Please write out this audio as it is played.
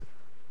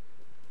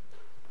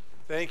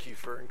Thank you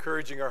for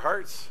encouraging our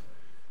hearts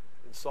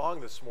in song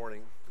this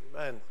morning.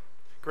 Amen.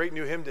 Great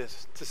new hymn to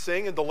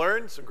sing and to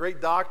learn. Some great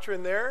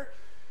doctrine there.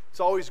 It's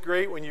always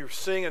great when you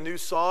sing a new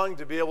song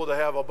to be able to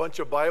have a bunch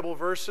of Bible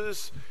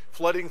verses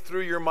flooding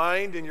through your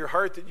mind and your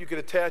heart that you could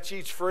attach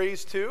each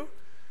phrase to.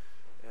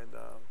 And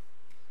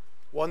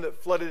one that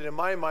flooded in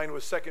my mind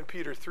was 2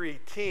 Peter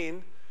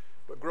 3:18,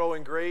 but grow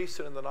in grace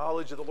and in the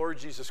knowledge of the Lord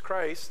Jesus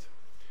Christ.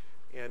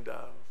 And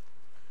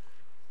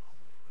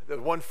the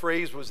one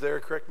phrase was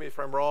there, correct me if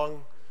I'm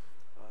wrong,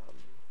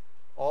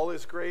 all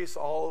is grace,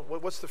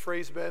 what's the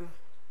phrase, Ben?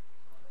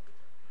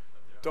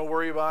 Don't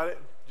worry about it.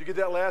 Did you get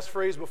that last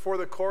phrase before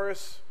the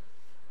chorus?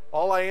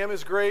 All I am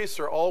is grace,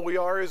 or all we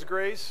are is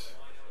grace?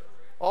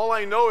 All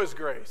I know is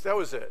grace. That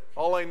was it.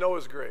 All I know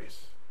is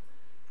grace.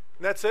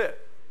 And that's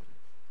it.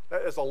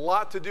 That has a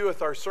lot to do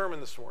with our sermon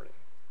this morning.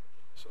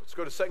 So let's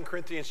go to 2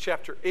 Corinthians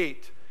chapter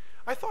 8.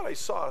 I thought I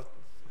saw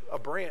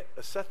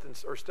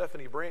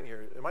Stephanie Brandt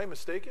here. Am I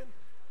mistaken?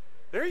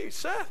 There you,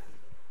 Seth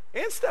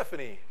and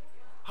Stephanie.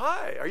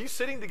 Hi, are you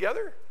sitting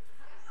together?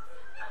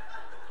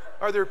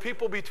 Are there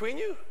people between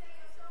you?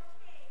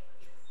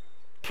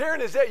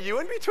 Karen, is that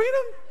you in between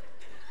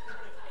them?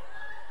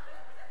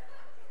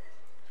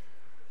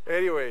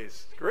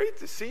 Anyways, great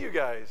to see you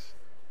guys.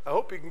 I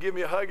hope you can give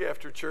me a hug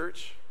after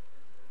church.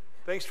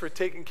 Thanks for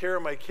taking care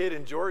of my kid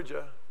in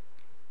Georgia.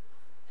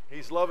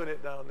 He's loving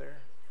it down there.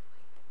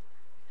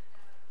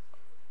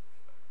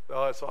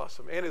 Oh, that's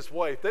awesome. And his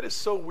wife. That is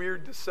so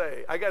weird to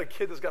say. I got a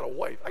kid that's got a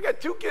wife. I got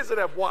two kids that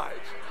have wives.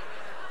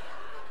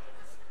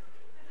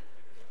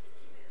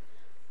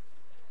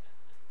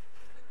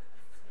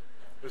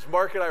 As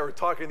Mark and I were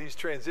talking these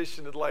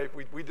transition to life,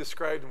 we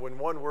described them in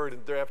one word,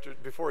 and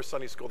before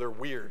Sunday school, they're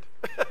weird.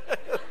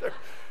 They're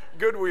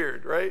good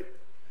weird, right?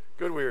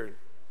 Good weird.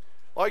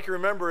 All I can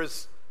remember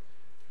is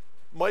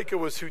Micah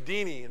was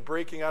Houdini and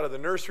breaking out of the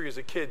nursery as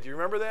a kid. Do you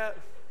remember that?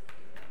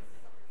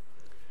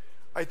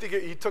 I think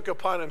he took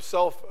upon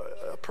himself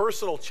a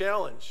personal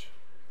challenge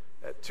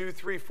at 2,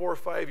 3, 4,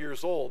 5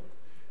 years old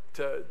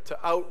to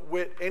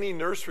outwit any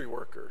nursery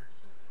worker.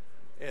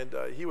 And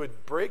he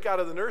would break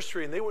out of the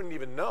nursery and they wouldn't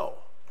even know.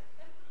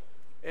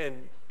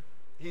 And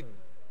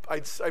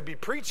I'd be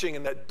preaching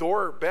and that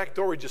back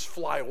door would just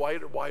fly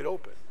wide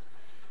open.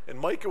 And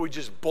Micah would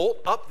just bolt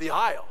up the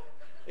aisle.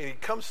 And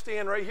he'd come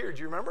stand right here. Do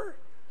you remember?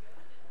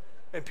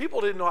 And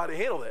people didn't know how to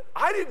handle that.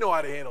 I didn't know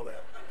how to handle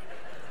that.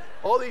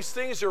 All these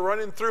things are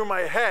running through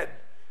my head.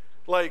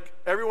 Like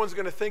everyone's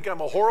going to think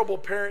I'm a horrible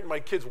parent and my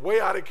kid's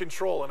way out of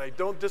control and I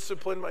don't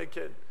discipline my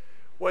kid.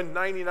 When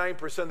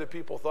 99% of the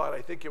people thought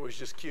I think it was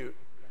just cute.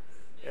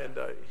 And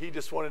he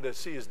just wanted to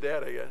see his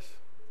dad, I guess.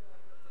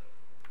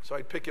 So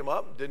I'd pick him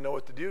up, didn't know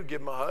what to do, give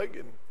him a hug,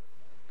 and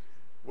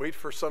wait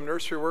for some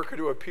nursery worker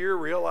to appear,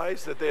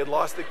 realize that they had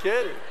lost a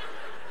kid. And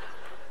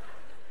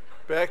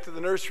back to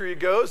the nursery he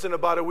goes, and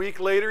about a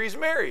week later, he's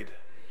married.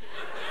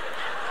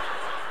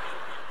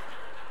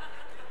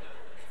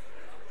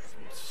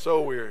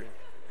 So weird.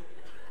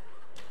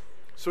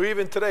 So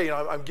even today,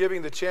 I'm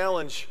giving the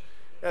challenge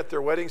at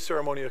their wedding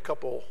ceremony a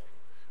couple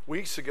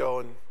weeks ago,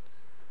 and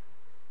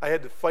I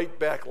had to fight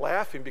back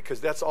laughing because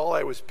that's all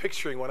I was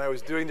picturing when I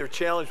was doing their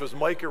challenge was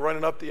Micah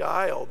running up the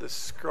aisle, this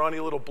scrawny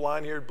little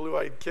blonde-haired,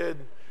 blue-eyed kid.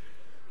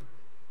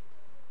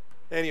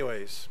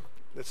 Anyways,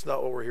 that's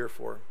not what we're here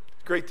for.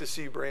 Great to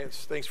see you,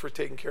 Brants. Thanks for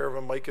taking care of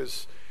him.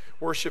 Micah's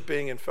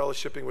worshiping and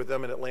fellowshipping with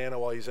them in Atlanta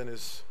while he's in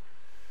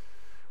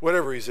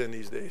whatever he's in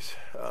these days,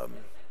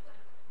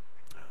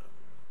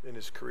 in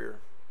his career.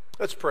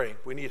 Let's pray.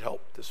 We need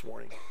help this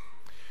morning.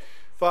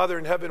 Father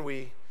in heaven,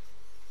 we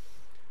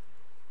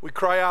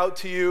cry out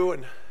to you,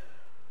 and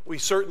we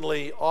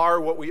certainly are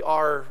what we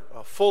are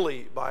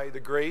fully by the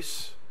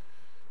grace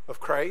of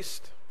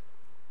Christ.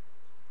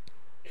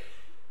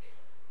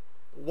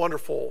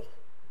 Wonderful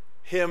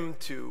hymn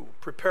to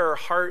prepare our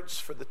hearts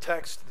for the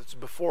text that's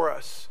before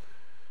us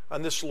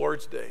on this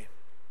Lord's Day.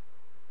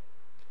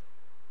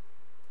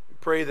 We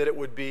pray that it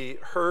would be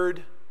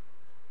heard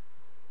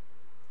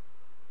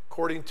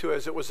according to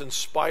as it was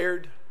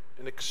inspired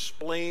and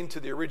explained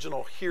to the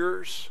original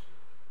hearers.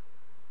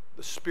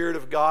 The Spirit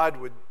of God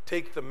would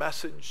take the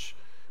message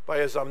by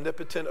his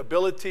omnipotent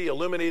ability,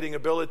 illuminating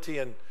ability,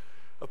 and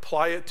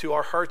apply it to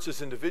our hearts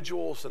as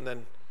individuals and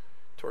then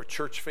to our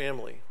church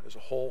family as a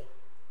whole.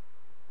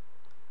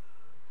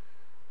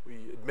 We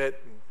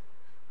admit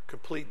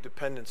complete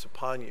dependence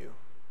upon you.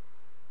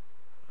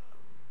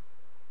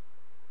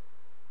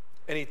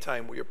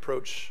 Anytime we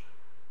approach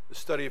the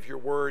study of your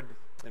word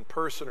in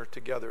person or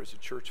together as a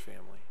church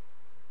family.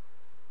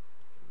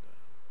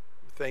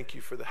 Thank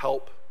you for the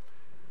help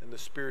and the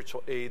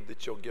spiritual aid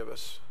that you'll give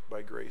us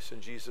by grace.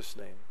 In Jesus'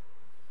 name,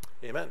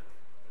 amen.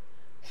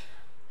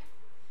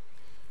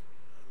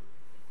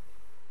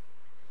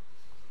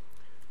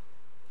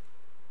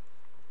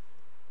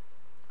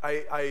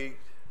 I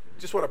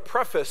just want to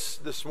preface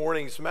this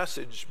morning's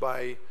message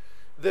by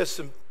this,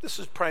 and this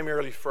is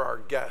primarily for our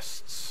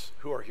guests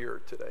who are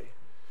here today.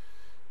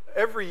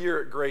 Every year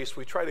at Grace,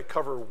 we try to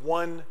cover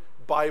one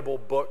Bible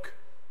book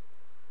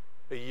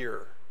a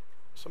year.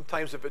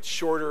 Sometimes if it's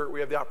shorter, we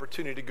have the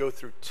opportunity to go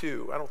through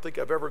 2. I don't think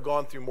I've ever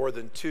gone through more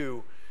than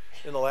 2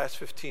 in the last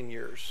 15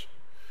 years.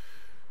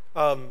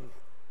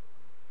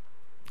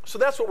 So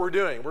that's what we're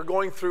doing. We're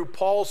going through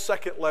Paul's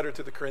second letter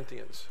to the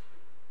Corinthians.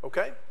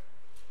 Okay?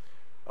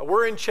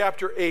 We're in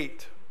chapter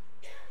 8.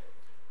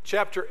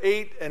 Chapter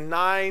 8 and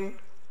 9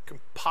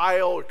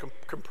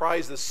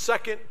 comprise the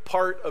second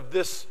part of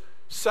this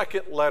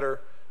second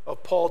letter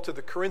of Paul to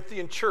the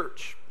Corinthian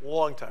church a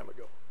long time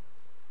ago.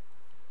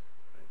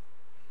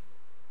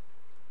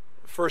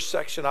 The first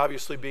section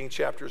obviously being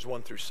chapters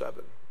 1 through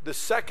 7. The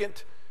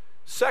second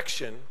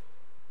section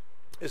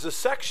is a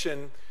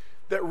section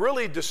that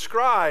really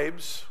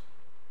describes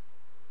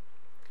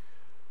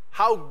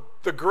how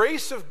the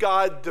grace of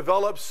God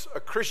develops a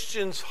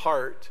Christian's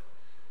heart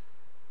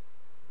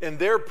in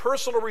their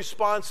personal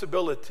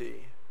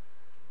responsibility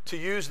to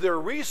use their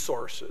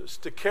resources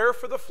to care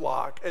for the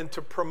flock and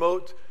to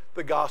promote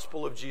the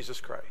gospel of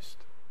Jesus Christ.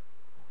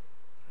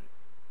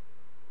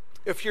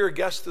 If you're a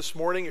guest this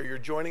morning or you're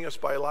joining us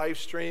by live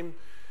stream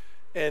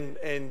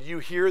and you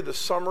hear the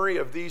summary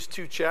of these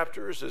 2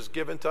 chapters as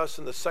given to us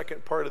in the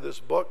second part of this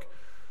book,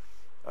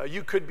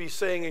 you could be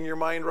saying in your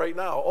mind right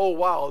now, oh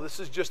wow, this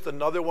is just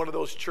another one of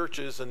those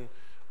churches and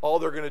all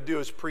they're going to do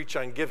is preach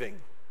on giving.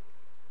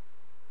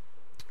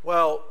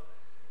 Well,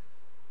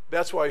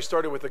 that's why I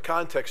started with the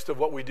context of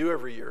what we do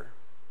every year.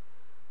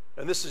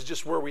 And this is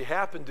just where we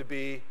happen to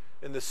be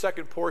in the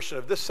second portion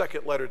of this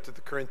second letter to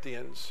the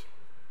Corinthians.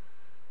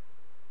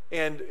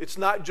 And it's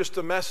not just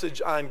a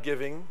message on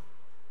giving.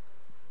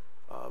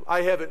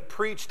 I haven't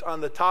preached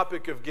on the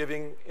topic of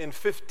giving in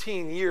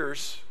 15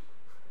 years.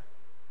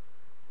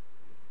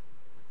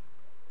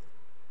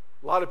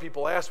 A lot of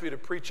people ask me to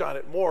preach on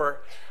it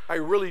more. I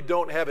really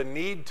don't have a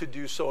need to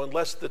do so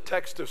unless the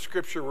text of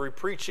Scripture we're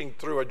preaching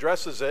through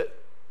addresses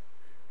it,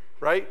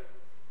 right?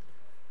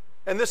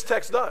 And this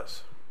text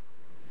does.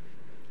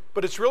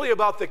 But it's really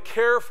about the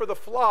care for the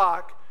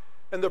flock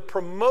and the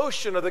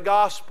promotion of the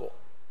gospel.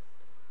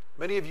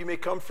 Many of you may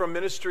come from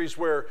ministries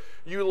where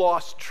you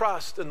lost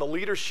trust in the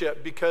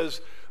leadership because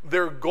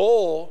their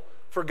goal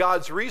for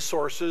God's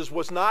resources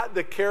was not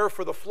the care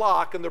for the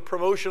flock and the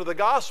promotion of the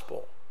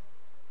gospel.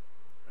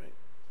 Right?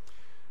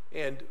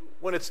 And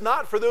when it's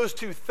not for those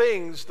 2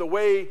 things, the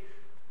way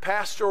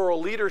pastoral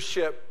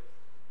leadership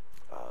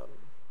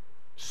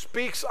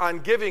speaks on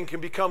giving can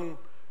become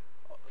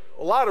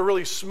a lot of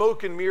really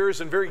smoke and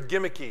mirrors and very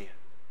gimmicky.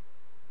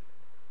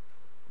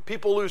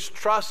 People lose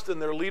trust in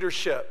their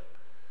leadership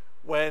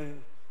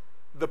when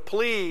the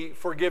plea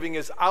for giving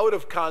is out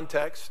of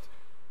context,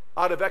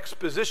 out of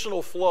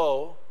expositional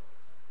flow,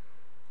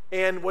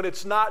 and when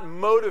it's not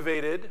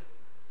motivated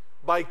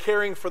by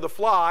caring for the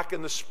flock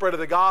and the spread of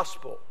the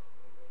gospel.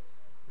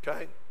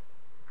 Okay?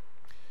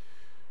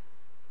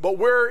 But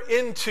we're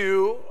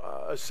into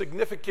a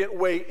significant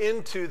way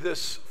into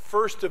this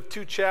first of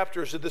 2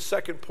 chapters of the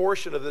second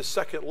portion of this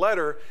second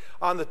letter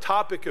on the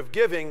topic of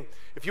giving.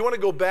 If you want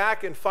to go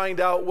back and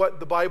find out what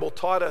the Bible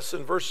taught us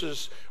in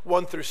verses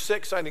 1 through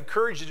 6, I'd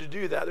encourage you to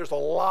do that. There's a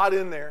lot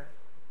in there.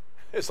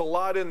 There's a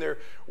lot in there.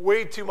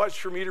 Way too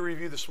much for me to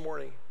review this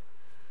morning.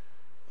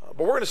 But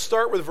we're going to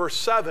start with verse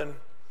 7, and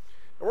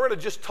we're going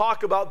to just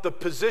talk about the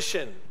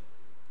position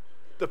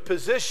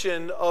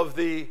of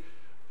the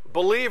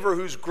believer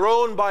who's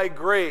grown by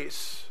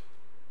grace,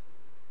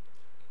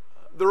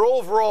 their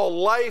overall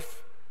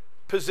life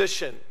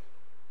position,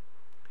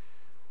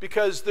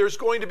 because there's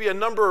going to be a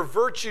number of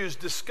virtues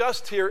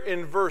discussed here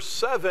in verse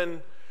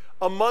 7,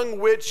 among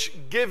which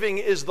giving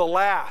is the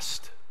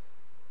last.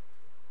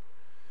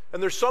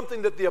 And there's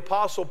something that the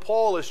Apostle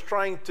Paul is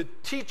trying to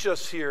teach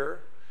us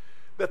here,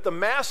 that the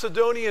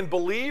Macedonian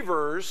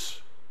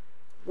believers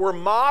were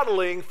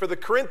modeling for the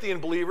Corinthian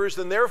believers,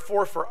 and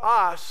therefore for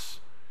us,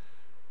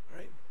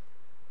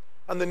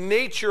 on the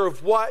nature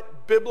of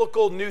what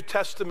biblical New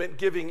Testament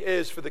giving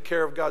is for the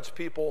care of God's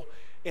people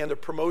and the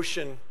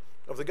promotion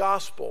of the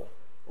gospel.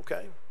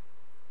 Okay?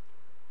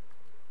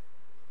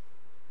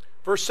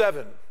 Verse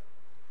 7.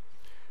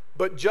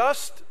 But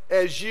just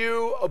as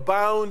you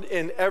abound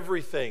in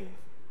everything,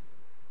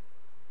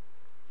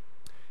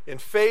 in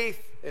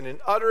faith and in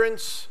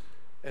utterance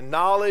and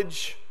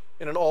knowledge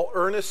and in all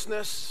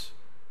earnestness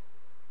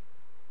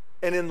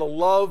and in the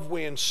love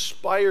we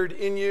inspired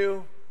in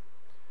you,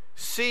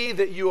 see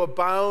that you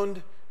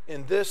abound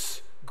in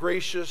this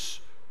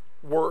gracious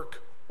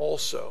work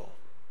also.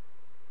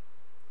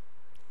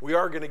 We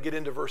are going to get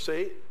into verse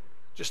 8,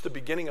 just the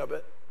beginning of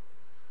it.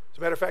 As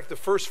a matter of fact, the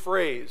first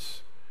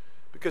phrase,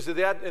 because at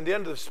the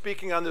end of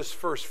speaking on this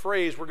first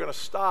phrase, we're going to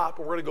stop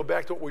and we're going to go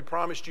back to what we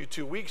promised you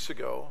 2 weeks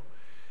ago,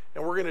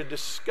 and we're going to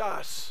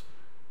discuss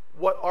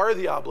what are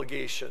the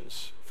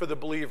obligations for the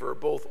believer,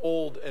 both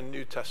Old and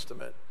New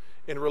Testament,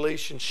 in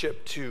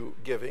relationship to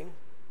giving.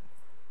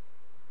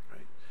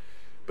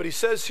 But he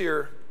says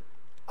here,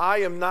 I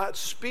am not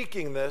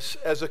speaking this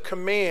as a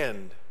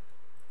command.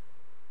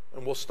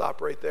 And we'll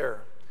stop right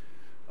there.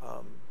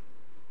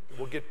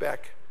 We'll get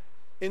back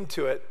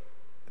into it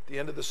at the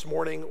end of this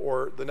morning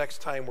or the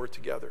next time we're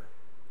together.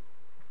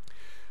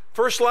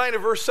 First line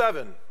of verse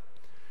 7.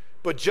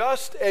 But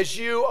just as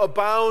you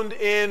abound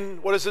in,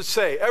 what does it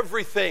say?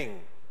 Everything.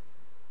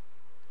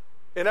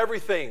 In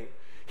everything.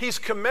 He's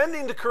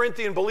commending the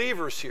Corinthian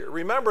believers here.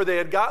 Remember, they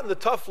had gotten the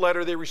tough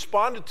letter, they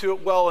responded to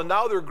it well, and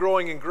now they're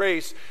growing in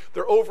grace.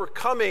 They're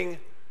overcoming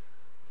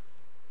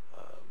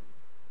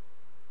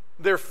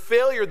their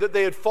failure that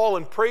they had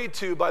fallen prey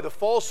to by the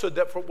falsehood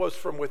that was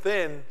from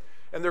within,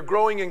 and they're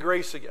growing in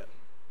grace again.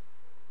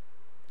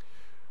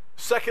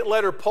 Second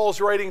letter, Paul's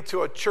writing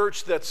to a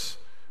church that's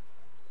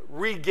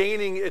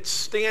regaining its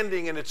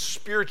standing and its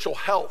spiritual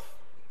health.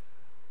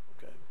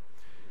 Okay.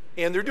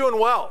 And they're doing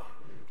well.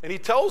 And he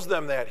tells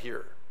them that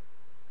here.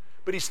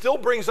 But he still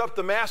brings up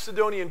the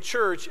Macedonian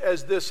church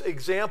as this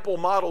example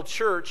model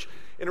church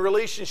in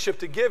relationship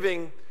to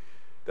giving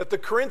that the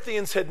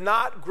Corinthians had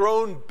not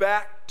grown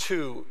back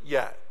to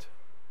yet.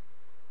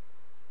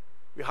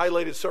 We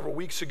highlighted several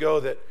weeks ago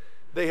that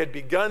they had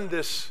begun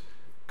this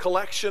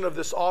collection of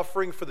this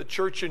offering for the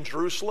church in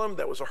Jerusalem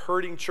that was a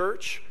hurting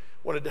church,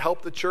 wanted to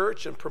help the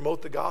church and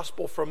promote the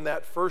gospel from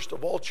that first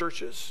of all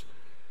churches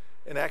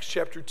in Acts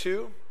chapter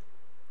 2.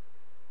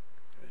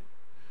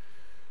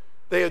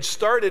 They had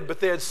started, but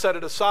they had set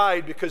it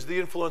aside because of the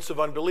influence of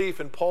unbelief.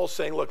 And Paul's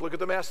saying, look at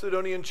the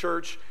Macedonian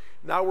church.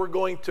 Now we're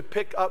going to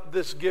pick up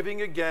this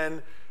giving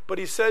again. But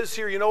he says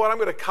here, you know what? I'm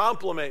going to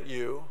compliment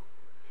you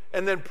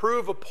and then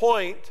prove a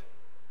point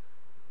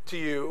to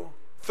you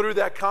through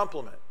that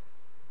compliment.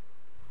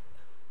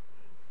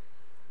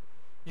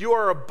 You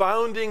are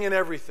abounding in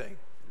everything.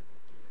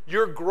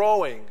 You're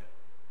growing.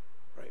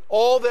 Right?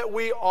 All that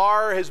we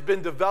are has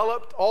been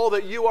developed. All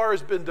that you are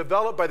has been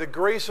developed by the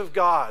grace of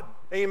God.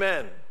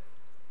 Amen.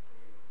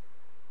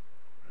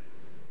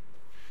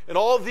 And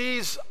all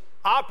these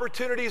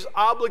opportunities,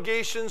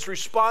 obligations,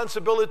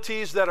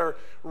 responsibilities that are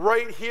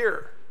right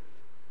here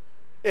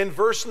in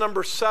verse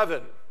number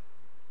 7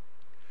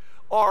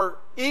 are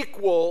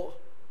equal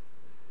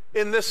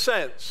in this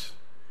sense.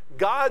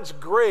 God's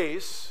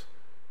grace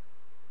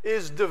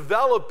is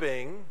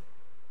developing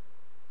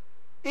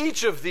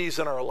each of these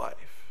in our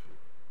life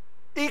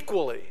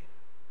equally.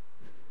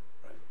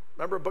 Right?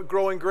 Remember, but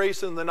growing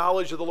grace in the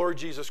knowledge of the Lord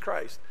Jesus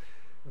Christ.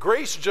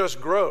 Grace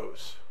just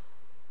grows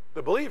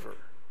the believer.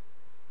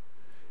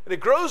 And it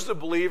grows the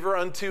believer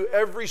unto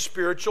every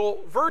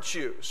spiritual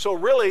virtue. So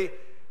really,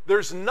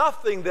 there's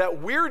nothing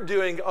that we're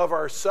doing of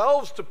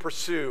ourselves to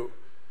pursue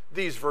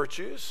these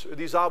virtues or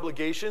these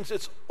obligations.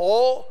 It's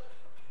all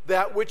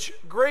that which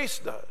grace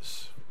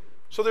does.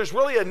 So there's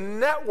really a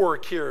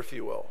network here, if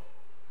you will,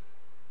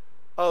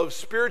 of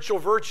spiritual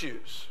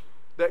virtues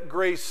that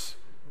grace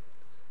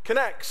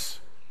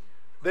connects.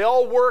 They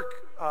all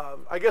work,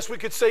 I guess we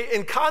could say,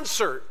 in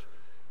concert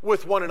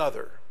with one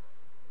another.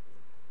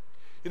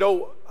 You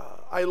know,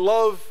 I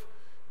love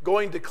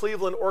going to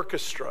Cleveland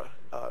Orchestra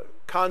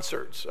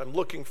concerts. I'm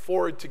looking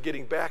forward to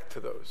getting back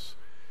to those,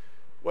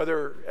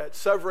 whether at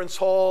Severance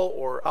Hall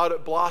or out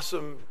at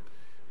Blossom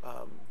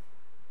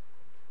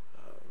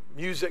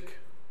Music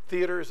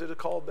Theater. Is it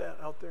called that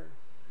out there?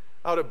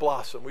 Out at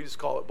Blossom. We just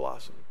call it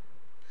Blossom.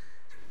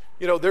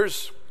 You know,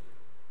 there's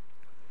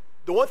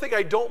the one thing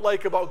I don't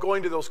like about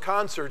going to those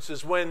concerts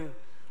is when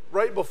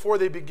right before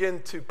they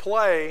begin to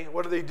play,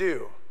 what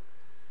do?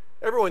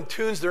 Everyone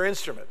tunes their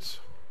instruments.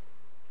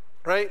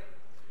 Right?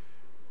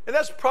 And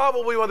that's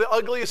probably one of the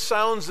ugliest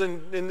sounds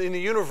in the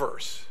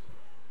universe.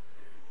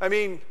 I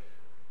mean,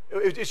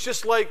 it's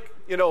just like,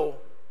 you know,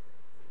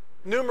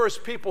 numerous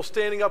people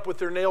standing up with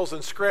their nails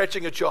and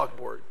scratching a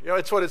chalkboard. You know,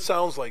 it's what it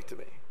sounds like to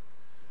me.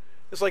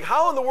 It's like,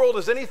 how in the world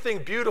is anything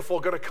beautiful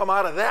going to come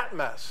out of that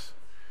mess?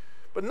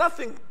 But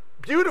nothing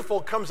beautiful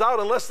comes out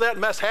unless that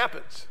mess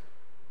happens.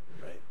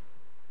 Right?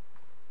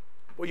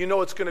 Well, you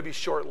know it's going to be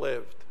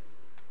short-lived.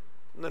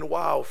 And then,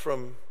 wow,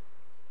 from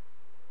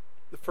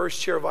the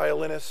first chair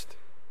violinist,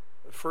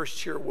 the first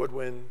chair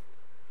woodwind,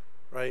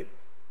 right?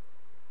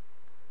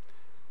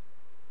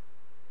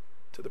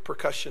 To the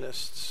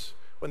percussionists,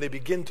 when they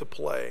begin to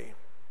play,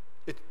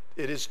 it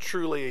is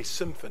truly a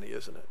symphony,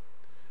 isn't it?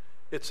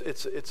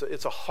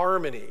 It's a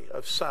harmony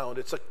of sound.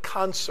 It's a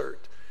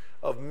concert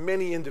of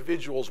many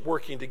individuals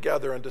working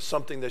together into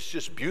something that's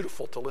just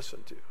beautiful to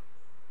listen to.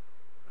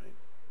 Right?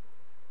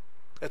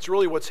 That's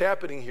really what's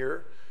happening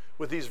here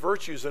with these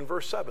virtues in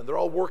verse 7. They're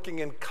all working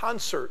in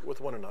concert with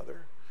one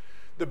another.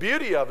 The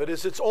beauty of it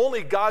is it's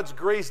only God's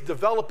grace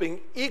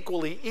developing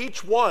equally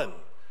each one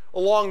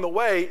along the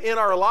way in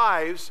our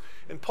lives.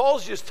 And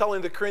Paul's just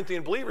telling the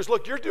Corinthian believers,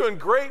 look, you're doing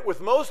great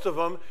with most of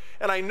them,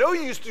 and I know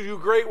you used to do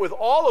great with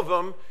all of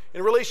them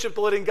in relationship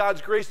to letting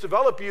God's grace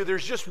develop you.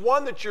 There's just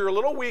one that you're a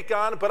little weak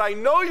on, but I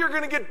know you're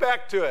going to get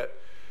back to it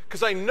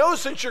because I know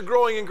since you're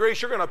growing in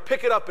grace, you're going to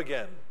pick it up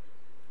again.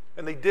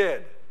 And they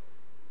did.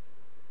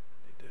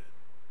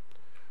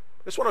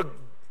 I just want to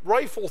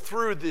rifle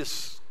through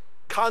this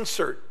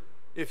concert,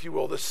 if you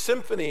will, the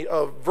symphony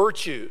of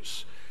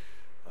virtues,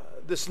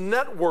 this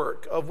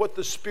network of what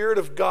the Spirit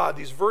of God,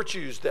 these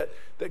virtues that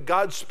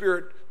God's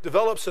Spirit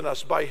develops in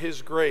us by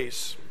His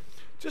grace,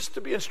 just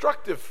to be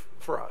instructive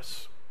for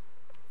us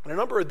in a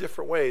number of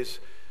different ways.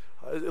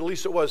 At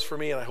least it was for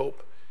me, and I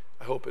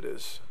hope it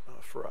is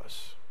for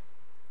us.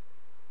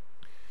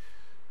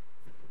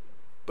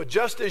 But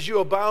just as you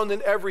abound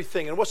in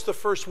everything, and what's the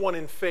first one?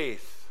 In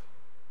faith.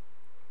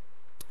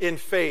 In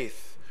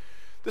faith.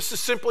 This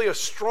is simply a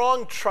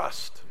strong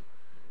trust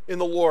in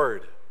the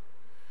Lord.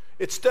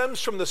 It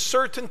stems from the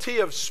certainty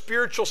of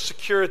spiritual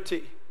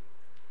security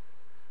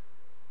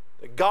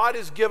that God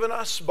has given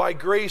us by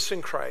grace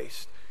in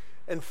Christ.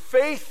 And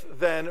faith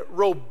then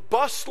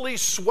robustly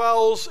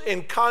swells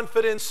in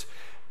confidence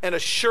and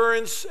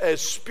assurance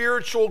as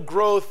spiritual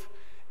growth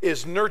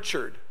is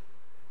nurtured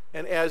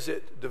and as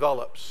it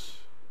develops.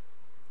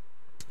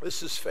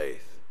 This is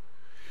faith.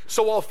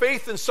 So while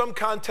faith in some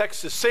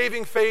contexts is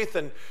saving faith,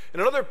 and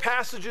in other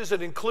passages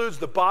it includes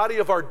the body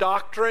of our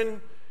doctrine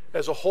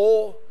as a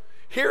whole,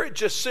 here it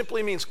just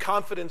simply means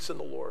confidence in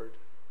the Lord.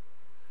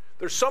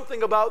 There's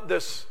something about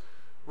this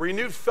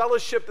renewed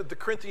fellowship that the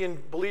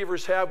Corinthian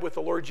believers have with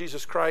the Lord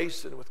Jesus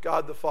Christ and with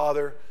God the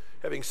Father,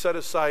 having set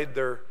aside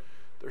their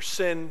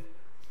sin,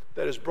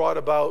 that has brought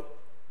about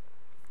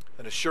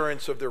an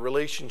assurance of their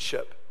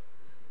relationship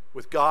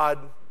with God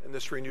and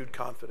this renewed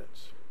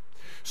confidence.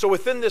 So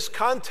within this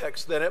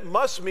context, then, it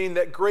must mean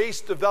that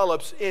grace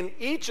develops in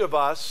each of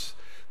us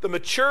the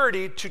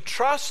maturity to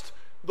trust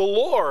the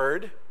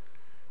Lord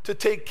to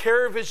take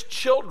care of his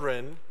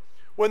children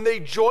when they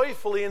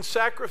joyfully and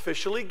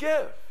sacrificially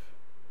give.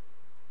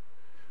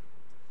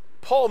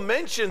 Paul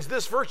mentions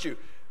this virtue.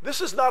 This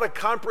is not a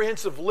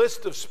comprehensive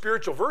list of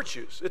spiritual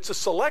virtues. It's a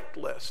select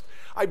list.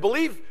 I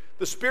believe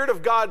the Spirit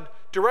of God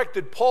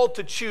directed Paul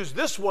to choose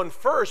this one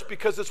first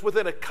because it's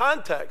within a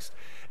context.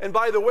 And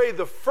by the way,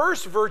 the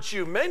first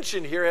virtue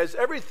mentioned here has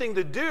everything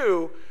to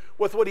do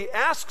with what he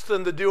asks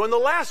them to do in the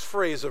last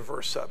phrase of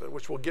verse 7,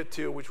 which we'll get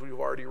to, which we've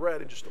already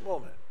read in just a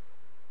moment.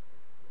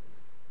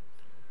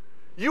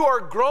 You are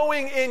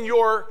growing in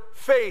your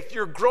faith.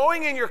 You're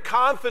growing in your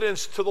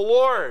confidence to the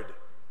Lord.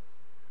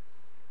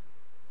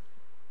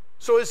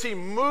 So as he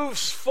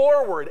moves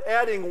forward,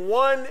 adding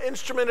one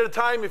instrument at a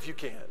time if you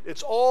can,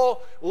 it's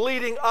all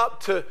leading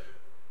up to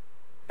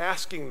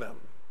asking them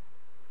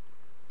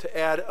to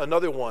add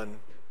another one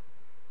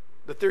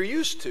that they're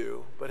used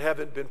to but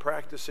haven't been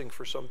practicing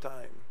for some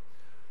time.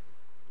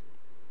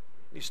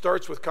 He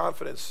starts with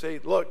confidence. Say,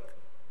 look,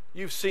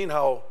 you've seen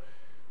how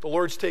the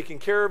Lord's taking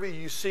care of you.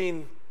 You've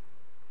seen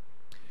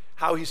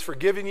how he's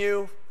forgiven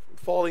you,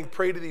 falling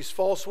prey to these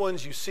false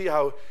ones. You see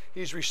how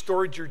he's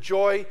restored your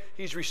joy.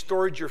 He's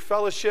restored your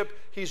fellowship.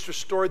 He's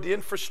restored the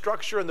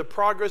infrastructure and the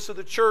progress of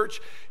the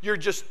church. You're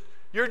just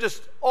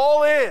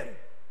all in.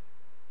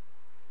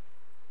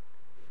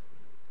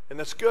 And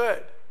that's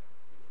good.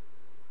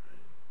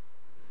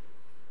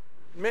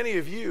 Many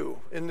of you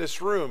in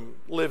this room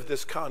live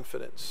this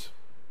confidence.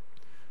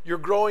 You're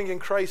growing in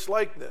Christ's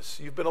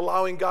likeness. You've been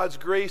allowing God's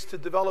grace to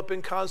develop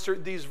in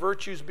concert these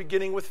virtues,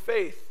 beginning with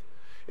faith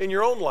in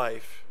your own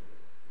life.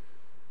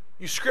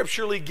 You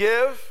scripturally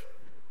give,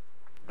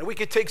 and we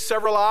could take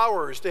several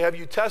hours to have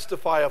you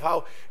testify of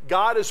how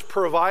God has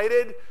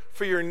provided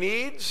for your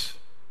needs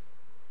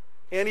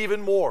and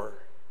even more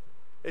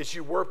as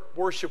you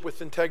worship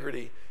with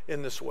integrity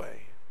in this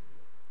way.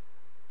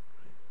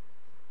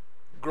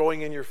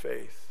 Growing in your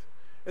faith.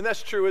 And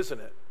that's true, isn't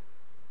it?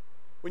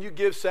 When you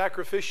give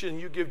sacrificially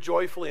and you give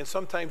joyfully, and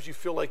sometimes you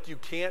feel like you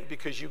can't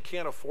because you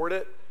can't afford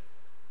it,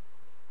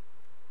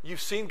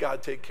 you've seen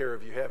God take care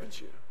of you,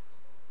 haven't you?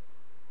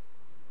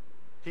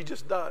 He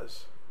just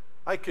does.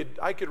 I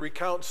could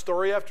recount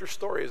story after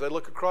story as I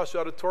look across the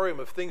auditorium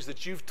of things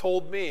that you've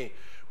told me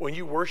when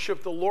you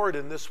worship the Lord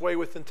in this way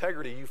with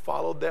integrity. You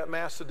followed that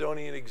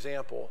Macedonian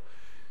example,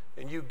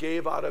 and you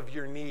gave out of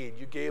your need.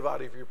 You gave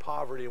out of your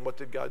poverty, and what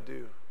did God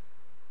do?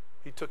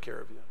 He took care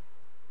of you.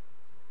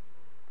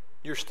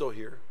 You're still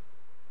here.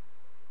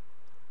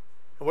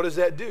 And what does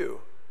that do?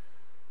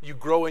 You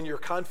grow in your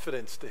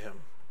confidence to him.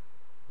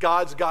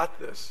 God's got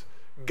this.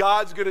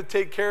 God's going to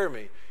take care of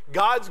me.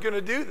 God's going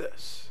to do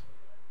this.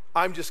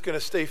 I'm just going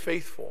to stay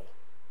faithful.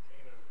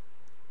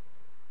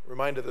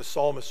 Remind of the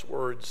psalmist's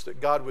words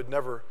that God would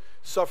never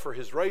suffer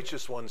his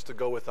righteous ones to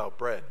go without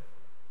bread.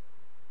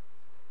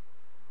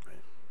 Right?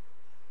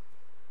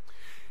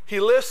 He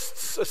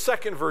lists a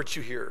second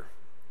virtue here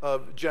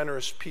of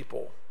generous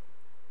people.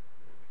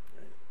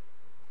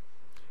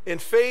 In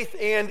faith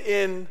and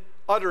in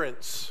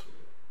utterance.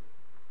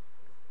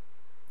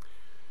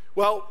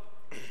 Well,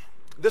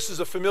 this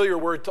is a familiar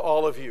word to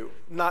all of you.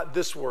 Not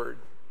this word,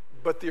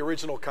 but the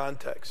original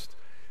context.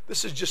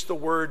 This is just the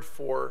word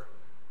for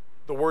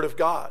the Word of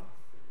God.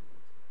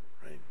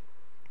 Right?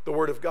 The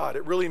Word of God.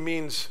 It really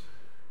means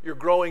you're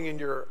growing in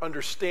your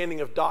understanding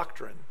of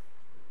doctrine.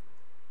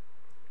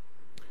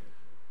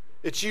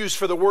 It's used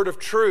for the word of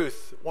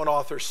truth, one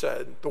author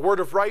said. The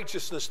word of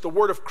righteousness, the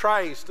word of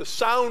Christ, the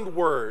sound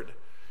word.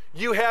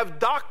 You have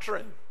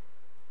doctrine.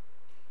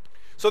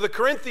 So the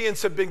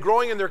Corinthians have been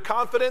growing in their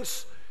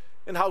confidence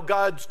in how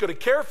God's going to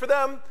care for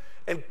them,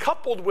 and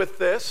coupled with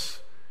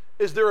this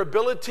is their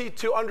ability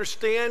to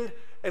understand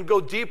and go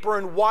deeper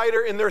and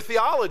wider in their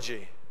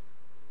theology,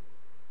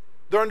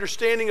 their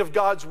understanding of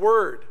God's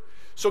word.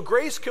 So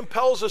grace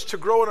compels us to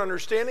grow in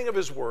understanding of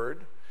his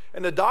word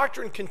and the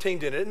doctrine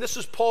contained in it. And this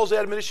is Paul's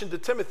admonition to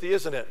Timothy,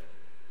 isn't it?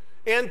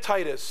 And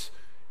Titus,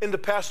 in the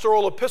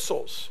pastoral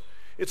epistles.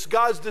 It's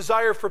God's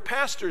desire for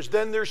pastors,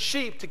 then their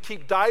sheep, to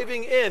keep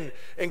diving in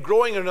and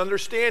growing an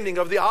understanding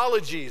of the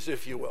ologies,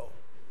 if you will.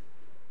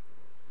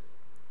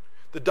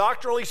 The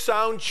doctrinally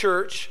sound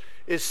church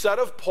is said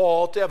of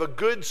Paul to have a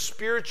good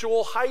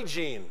spiritual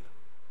hygiene.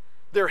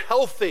 They're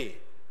healthy.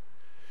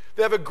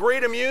 They have a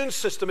great immune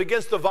system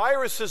against the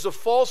viruses of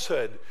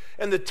falsehood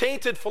and the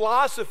tainted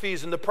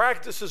philosophies and the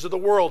practices of the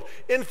world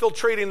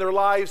infiltrating their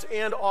lives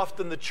and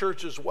often the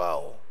church as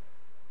well.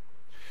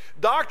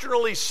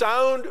 Doctrinally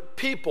sound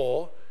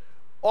people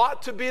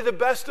ought to be the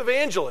best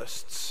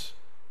evangelists.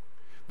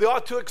 They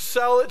ought to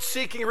excel at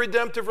seeking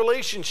redemptive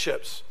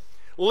relationships,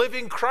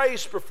 living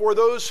Christ before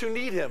those who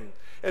need him,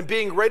 and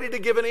being ready to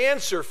give an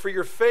answer for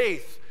your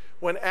faith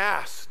when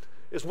asked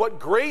is what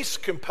grace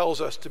compels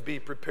us to be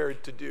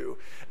prepared to do.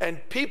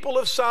 And people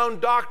of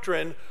sound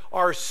doctrine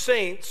are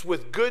saints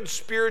with good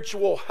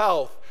spiritual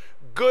health,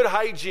 good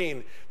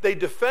hygiene. They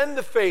defend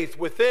the faith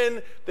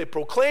within, they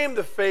proclaim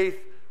the faith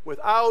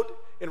without,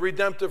 in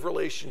redemptive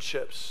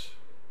relationships.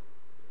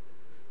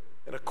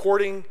 And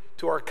according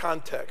to our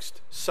context,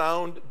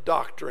 sound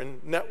doctrine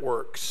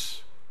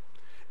networks.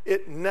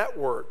 It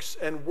networks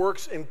and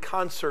works in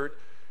concert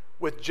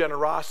with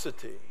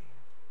generosity.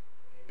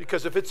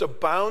 Because if it's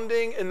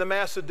abounding in the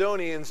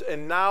Macedonians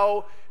and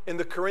now in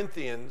the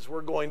Corinthians,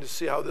 we're going to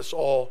see how this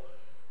all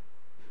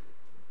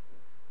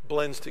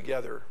blends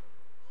together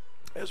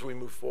as we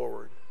move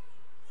forward.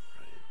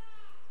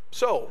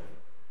 So,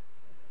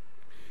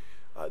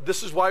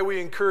 this is why we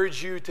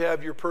encourage you to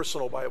have your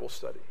personal Bible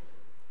study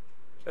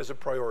as a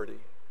priority.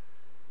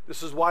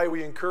 This is why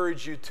we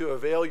encourage you to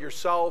avail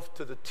yourself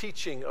to the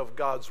teaching of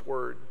God's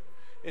Word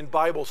in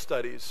Bible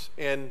studies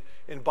and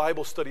in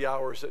Bible study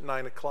hours at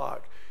 9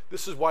 o'clock.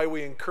 This is why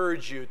we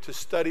encourage you to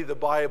study the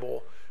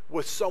Bible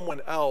with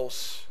someone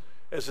else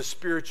as a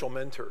spiritual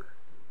mentor.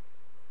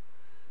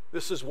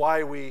 This is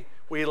why we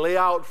lay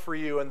out for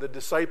you in the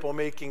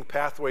disciple-making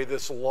pathway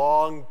this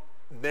long,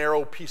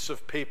 narrow piece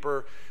of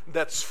paper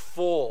that's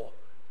full,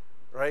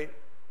 right,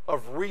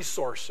 of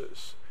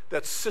resources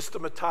that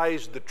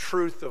systematize the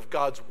truth of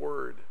God's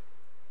Word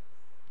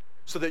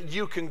so that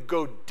you can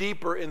go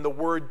deeper in the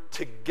Word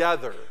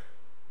together.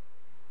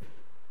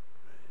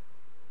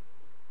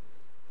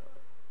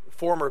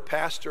 Former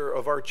pastor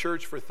of our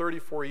church for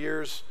 34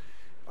 years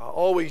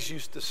always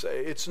used to say,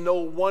 it's no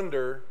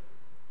wonder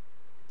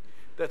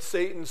that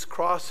Satan's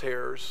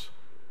crosshairs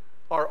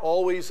are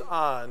always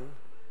on,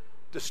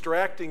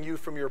 distracting you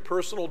from your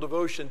personal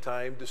devotion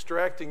time,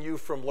 distracting you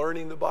from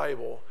learning the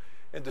Bible,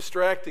 and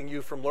distracting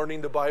you from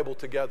learning the Bible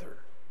together.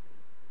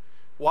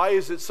 Why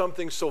is it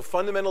something so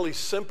fundamentally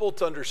simple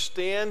to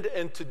understand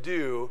and to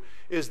do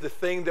is the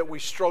thing that we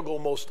struggle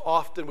most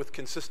often with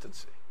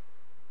consistency?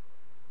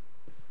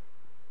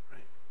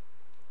 Right?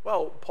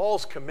 Well,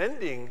 Paul's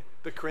commending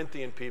the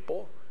Corinthian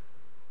people.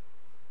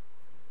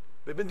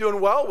 They've been doing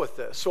well with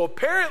this. So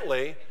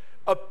apparently,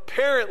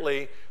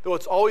 though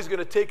it's always going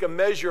to take a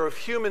measure of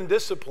human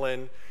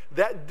discipline,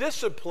 that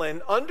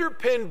discipline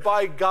underpinned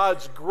by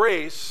God's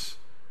grace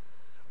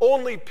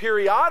only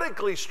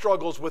periodically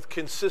struggles with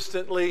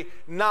consistently,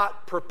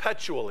 not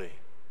perpetually.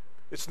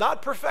 It's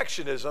not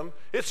perfectionism.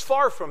 It's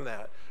far from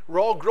that. We're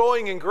all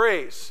growing in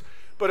grace.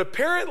 But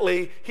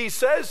apparently, he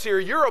says here,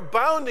 you're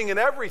abounding in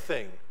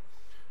everything.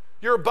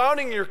 You're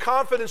abounding in your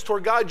confidence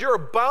toward God. You're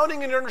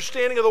abounding in your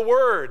understanding of the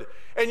Word.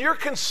 And you're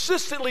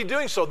consistently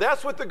doing so.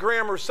 That's what the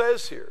grammar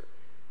says here.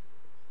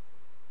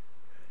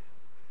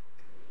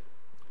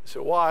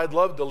 So, well, I'd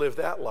love to live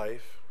that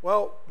life.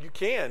 Well, you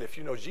can if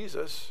you know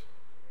Jesus.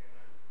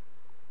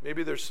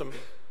 Maybe there's some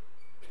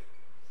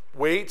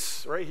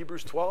weights, right?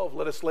 Hebrews 12,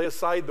 let us lay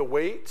aside the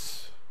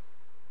weights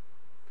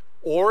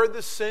or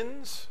the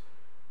sins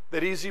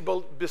that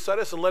easily beset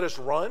us and let us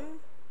run.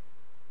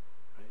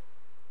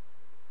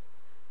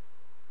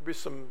 Maybe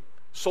some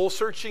soul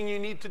searching you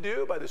need to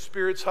do by the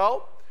Spirit's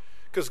help.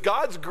 Because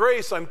God's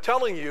grace, I'm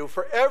telling you,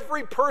 for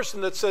every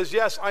person that says,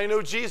 yes, I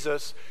know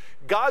Jesus,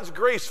 God's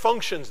grace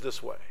functions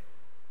this way.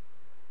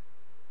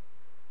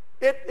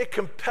 It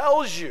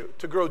compels you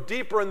to grow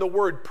deeper in the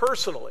Word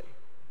personally,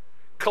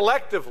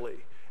 collectively,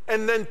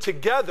 and then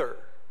together.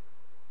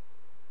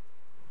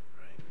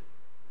 Right?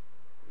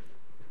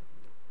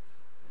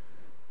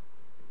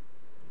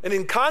 And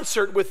in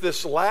concert with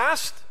this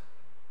last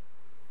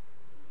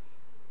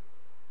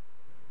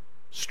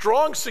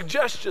strong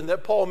suggestion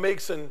that Paul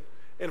makes in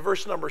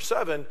verse number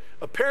 7,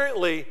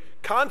 apparently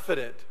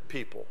confident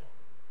people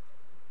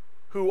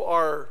who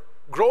are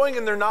growing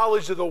in their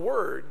knowledge of the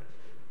Word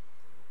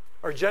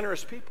are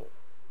generous people.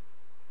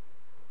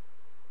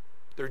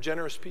 They're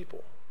generous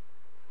people.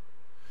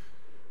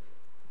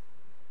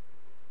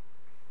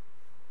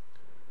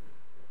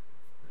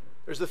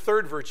 There's the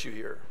third virtue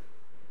here.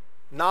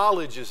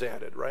 Knowledge is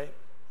added, right?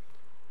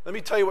 Let me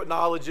tell you what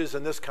knowledge is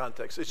in this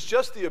context. It's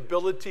just the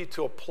ability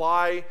to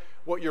apply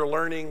what you're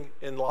learning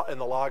in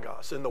the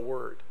Logos, in the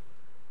Word.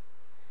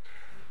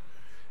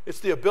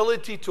 It's the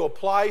ability to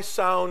apply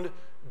sound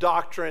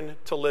doctrine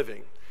to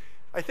living.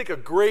 I think a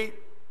great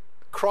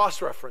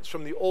cross-reference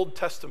from the Old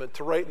Testament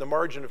to write in the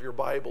margin of your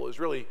Bible is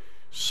really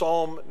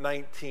Psalm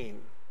 19.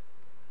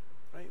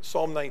 Right?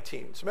 Psalm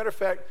 19. As a matter of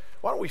fact,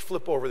 why don't we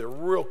flip over there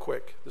real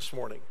quick this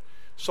morning?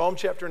 Psalm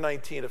chapter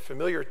 19, a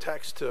familiar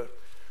text to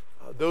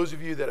those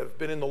of you that have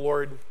been in the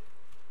Lord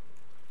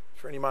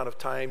for any amount of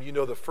time. You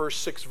know the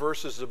first 6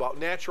 verses is about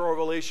natural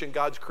revelation,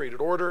 God's created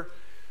order.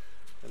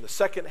 And the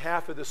second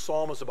half of this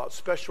psalm is about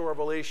special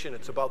revelation.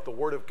 It's about the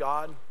Word of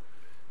God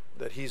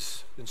that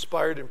He's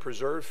inspired and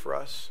preserved for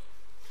us.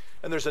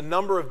 And there's a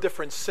number of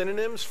different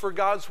synonyms for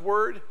God's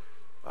Word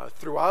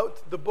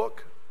throughout the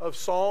book of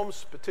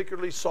Psalms,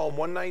 particularly Psalm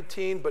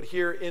 119, but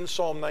here in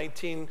Psalm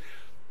 19,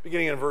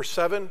 beginning in verse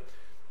 7.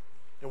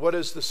 And what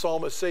does the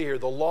psalmist say here?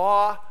 The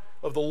law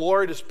of the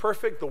Lord is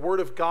perfect, the Word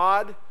of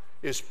God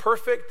is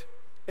perfect,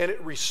 and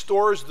it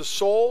restores the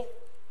soul.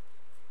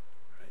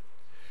 Right?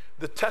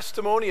 The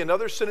testimony,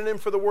 another synonym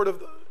for the Word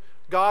of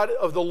God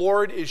of the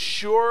Lord, is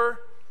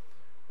sure.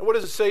 And what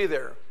does it say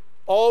there?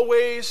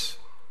 Always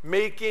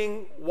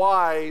making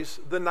wise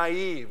the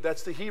naive.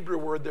 That's the Hebrew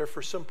word there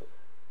for simple.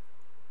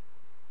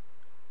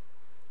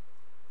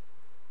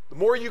 The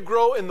more you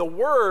grow in the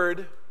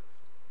Word,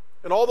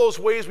 in all those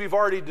ways we've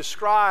already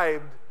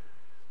described,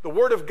 the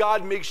Word of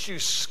God makes you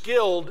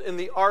skilled in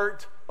the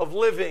art of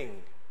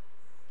living.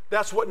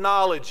 That's what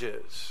knowledge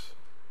is.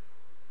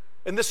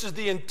 And this is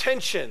the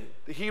intention.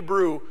 The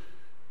Hebrew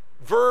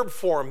verb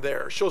form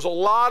there shows a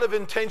lot of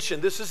intention.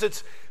 This is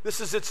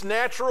its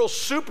natural,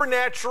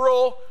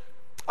 supernatural,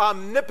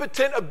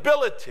 omnipotent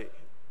ability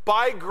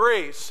by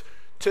grace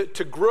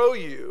to grow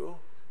you,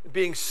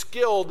 being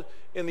skilled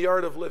in the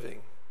art of living.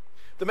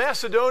 The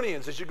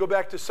Macedonians, as you go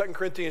back to 2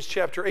 Corinthians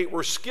chapter 8,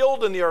 were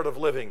skilled in the art of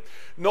living.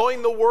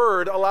 Knowing the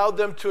Word allowed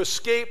them to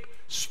escape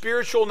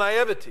spiritual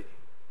naivety.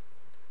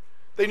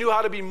 They knew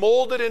how to be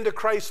molded into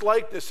Christ's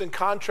likeness in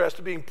contrast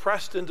to being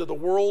pressed into the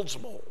world's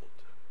mold.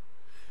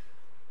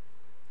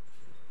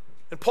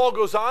 And Paul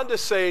goes on to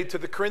say to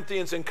the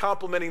Corinthians in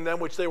complimenting them,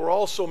 which they were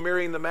also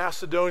mirroring the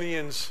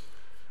Macedonians'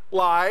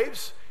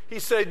 lives, he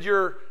said,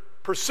 you're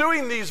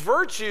pursuing these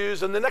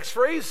virtues, and the next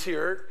phrase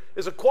here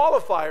is a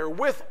qualifier,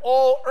 with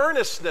all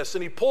earnestness.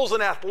 And he pulls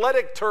an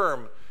athletic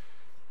term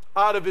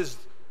out of his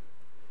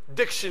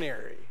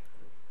dictionary.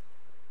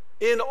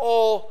 In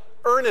all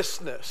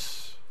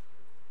earnestness.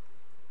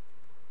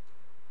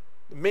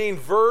 The main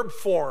verb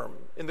form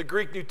in the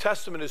Greek New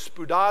Testament is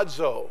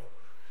spoudazo.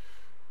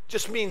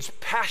 Just means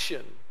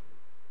passion.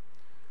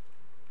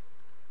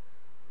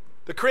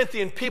 The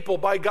Corinthian people,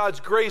 by God's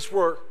grace,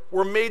 were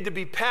made to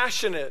be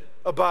passionate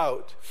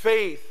about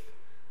faith,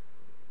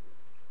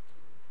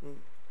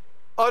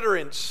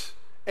 utterance,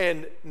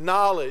 and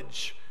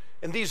knowledge.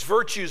 And these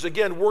virtues,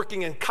 again,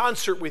 working in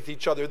concert with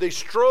each other. They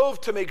strove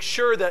to make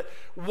sure that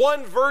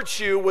one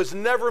virtue was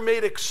never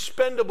made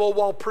expendable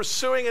while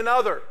pursuing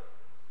another.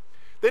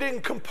 They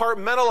didn't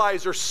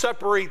compartmentalize or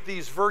separate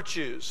these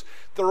virtues.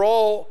 They're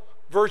all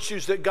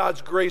virtues that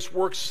God's grace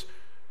works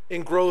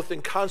in growth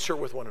in concert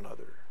with one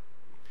another.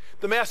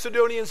 The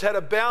Macedonians had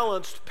a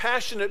balanced,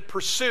 passionate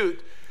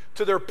pursuit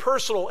to their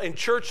personal and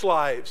church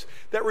lives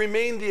that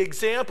remained the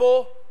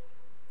example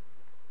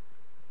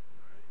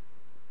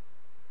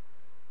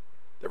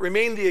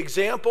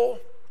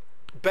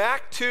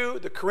back to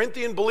the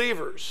Corinthian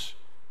believers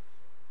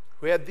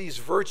who had these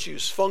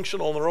virtues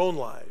functional in their own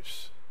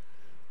lives.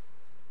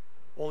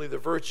 Only the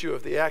virtue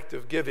of the act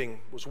of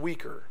giving was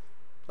weaker.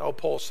 Now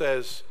Paul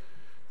says,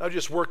 now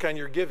just work on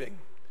your giving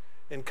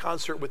in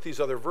concert with these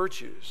other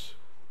virtues.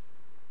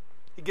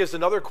 He gives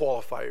another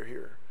qualifier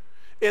here.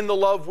 In the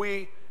love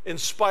we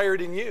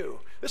inspired in you.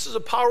 This is a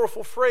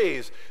powerful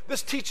phrase.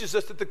 This teaches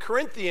us that the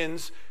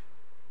Corinthians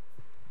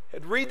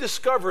had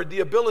rediscovered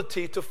the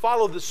ability to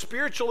follow the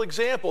spiritual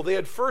example they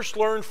had first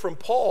learned from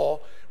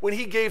Paul when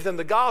he gave them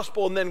the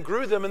gospel and then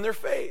grew them in their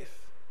faith.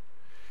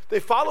 They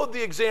followed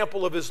the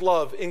example of his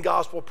love in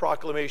gospel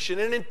proclamation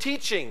and in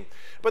teaching.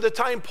 By the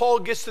time Paul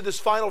gets to this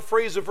final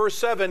phrase of verse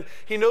 7,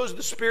 he knows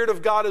the Spirit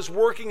of God is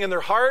working in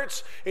their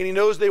hearts, and he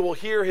knows they will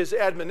hear his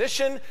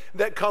admonition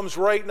that comes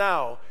right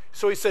now.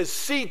 So he says,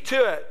 see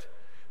to it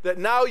that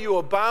now you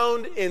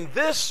abound in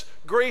this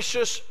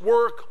gracious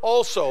work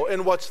also.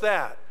 And what's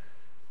that?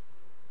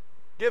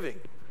 Giving.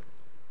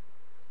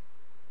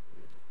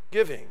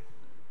 Giving.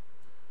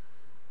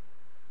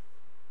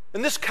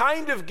 And this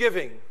kind of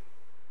giving,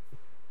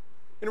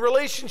 in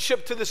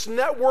relationship to this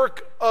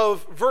network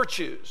of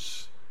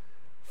virtues,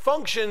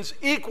 functions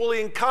equally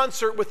in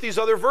concert with these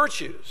other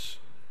virtues.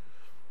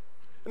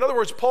 In other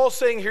words, Paul's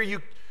saying here,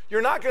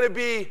 you're not going to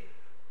be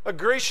a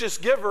gracious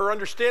giver,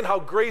 understand how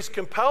grace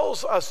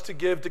compels us to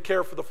give, to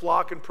care for the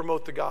flock and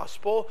promote the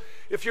gospel.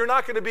 If you're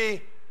not going to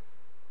be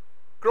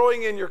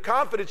growing in your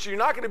confidence, you're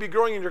not going to be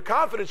growing in your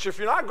confidence if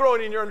you're not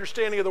growing in your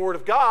understanding of the Word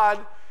of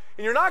God.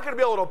 And you're not going to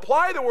be able to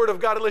apply the Word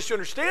of God unless you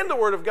understand the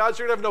Word of God,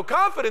 so you're going to have no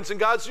confidence in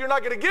God, so you're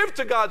not going to give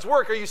to God's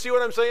work. Are you see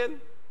what I'm saying?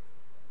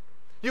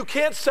 You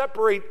can't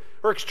separate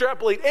or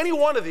extrapolate any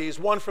one of these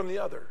one from the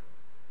other.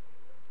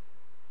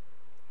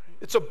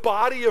 It's a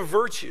body of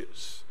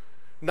virtues,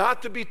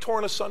 not to be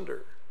torn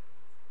asunder.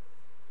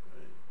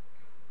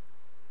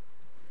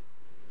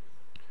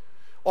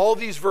 All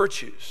these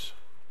virtues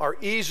are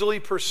easily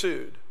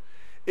pursued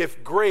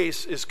if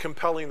grace is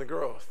compelling the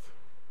growth.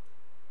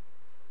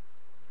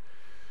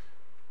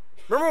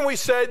 Remember when we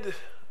said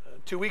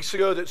 2 weeks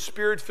ago that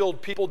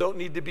Spirit-filled people don't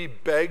need to be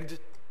begged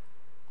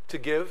to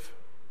give?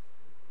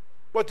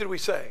 What did we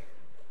say?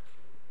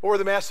 What were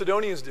the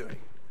Macedonians doing?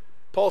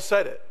 Paul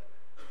said it.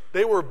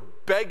 They were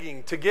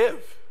begging to give.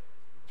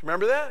 Do you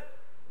remember that?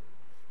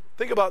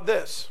 Think about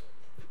this.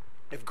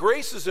 If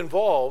grace is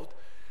involved,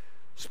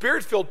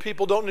 Spirit-filled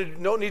people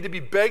don't need to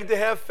be begged to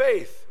have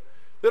faith.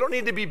 They don't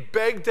need to be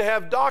begged to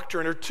have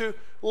doctrine or to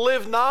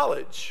live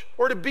knowledge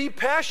or to be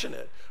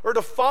passionate or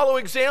to follow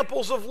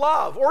examples of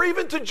love or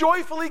even to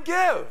joyfully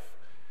give.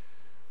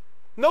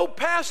 No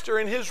pastor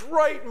in his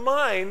right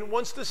mind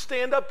wants to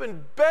stand up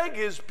and beg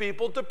his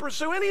people to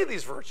pursue any of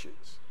these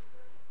virtues.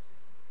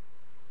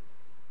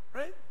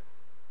 Right?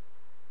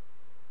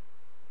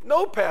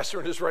 No pastor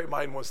in his right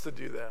mind wants to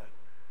do that.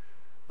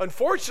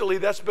 Unfortunately,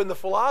 that's been the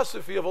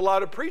philosophy of a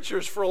lot of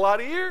preachers for a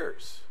lot of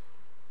years.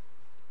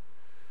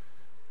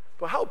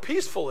 But how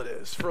peaceful it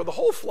is for the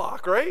whole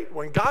flock, right?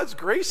 When God's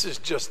grace is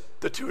just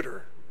the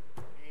tutor.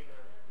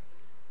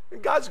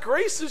 And God's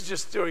grace is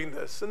just doing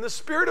this. And the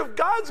Spirit of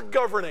God's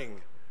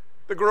governing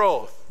the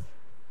growth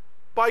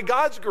by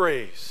God's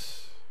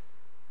grace.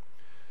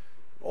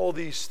 All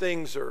these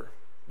things are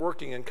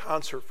working in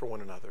concert for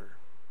one another.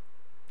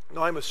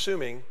 Now, I'm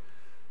assuming,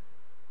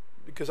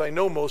 because I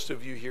know most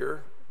of you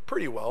here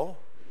pretty well,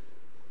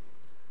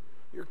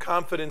 your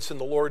confidence in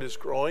the Lord is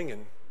growing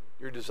and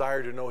your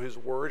desire to know His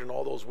Word and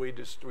all those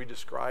ways we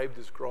described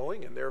is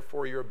growing, and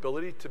therefore your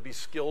ability to be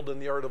skilled in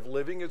the art of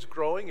living is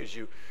growing as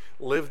you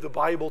live the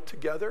Bible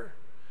together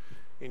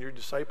in your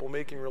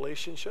disciple-making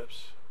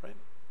relationships, right?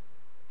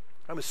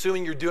 I'm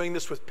assuming you're doing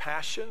this with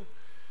passion.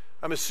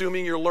 I'm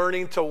assuming you're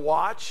learning to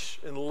watch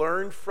and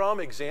learn from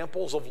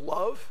examples of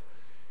love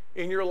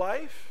in your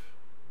life.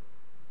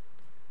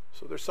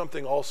 So there's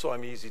something also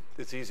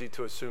it's easy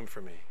to assume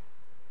for me.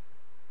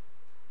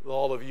 With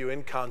all of you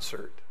in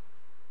concert,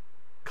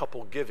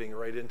 couple giving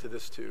right into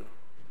this too.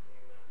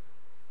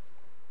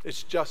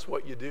 It's just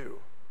what you do.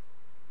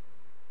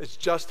 It's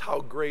just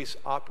how grace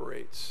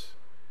operates.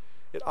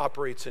 It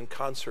operates in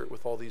concert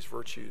with all these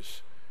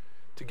virtues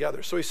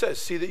together. So he says,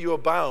 see that you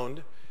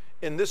abound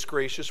in this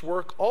gracious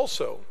work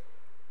also.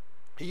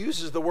 He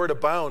uses the word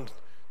abound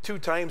 2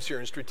 times here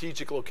in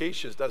strategic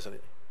locations, doesn't he?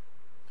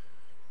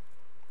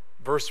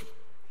 Verse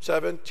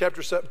 7,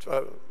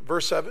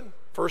 verse 7,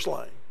 first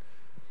line.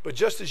 But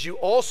just as you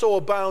also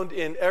abound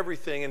in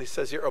everything, and he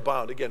says here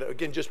abound, again,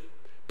 just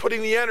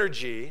putting the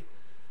energy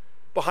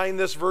behind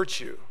this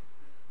virtue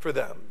for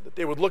them, that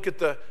they would look at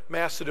the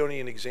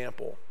Macedonian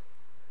example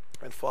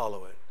and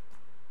follow it.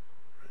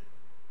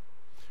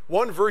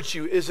 One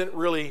virtue isn't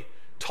really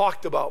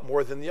talked about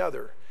more than the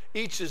other.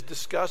 Each is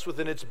discussed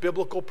within its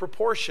biblical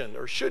proportion,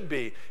 or should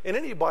be, in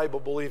any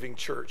Bible-believing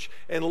church,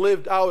 and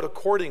lived out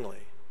accordingly.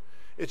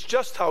 It's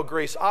just how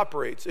grace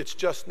operates. It's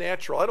just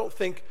natural. I don't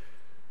think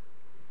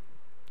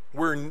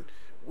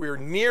we're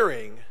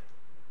nearing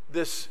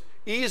this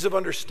ease of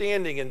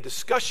understanding and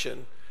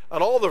discussion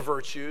on all the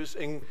virtues,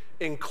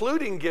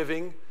 including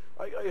giving.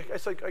 I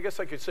guess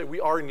I could say we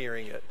are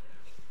nearing it.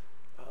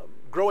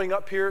 Growing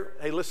up here,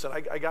 hey, listen,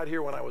 I got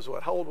here when I was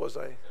what? How old was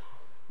I?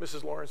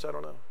 Mrs. Lawrence, I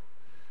don't know.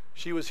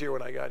 She was here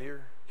when I got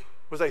here.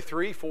 Was I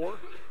 3, 4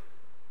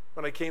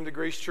 when I came to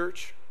Grace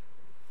Church?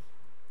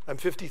 I'm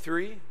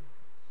 53.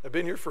 I've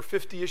been here for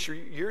 50-ish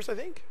years, I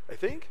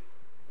think.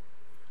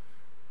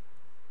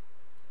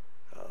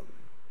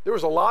 There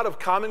was a lot of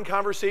common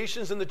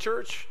conversations in the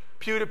church,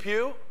 pew to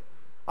pew,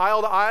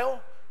 aisle to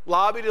aisle,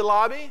 lobby to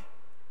lobby.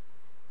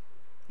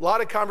 A lot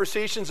of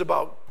conversations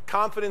about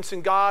confidence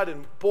in God,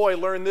 and boy,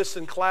 learned this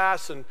in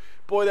class, and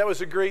boy, that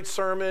was a great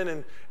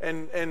sermon,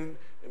 and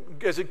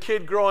as a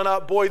kid growing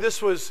up, boy,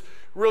 this was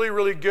really,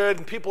 really good,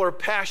 and people are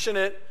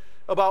passionate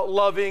about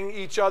loving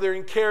each other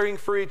and caring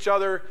for each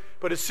other,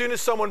 but as soon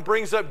as someone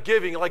brings up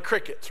giving, like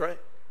crickets, right?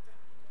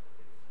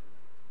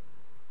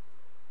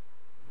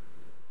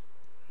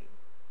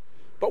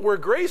 But where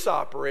grace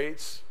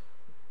operates,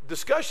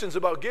 discussions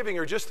about giving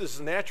are just as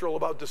natural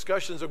about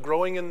discussions of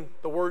growing in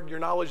the Word, your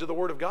knowledge of the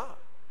Word of God.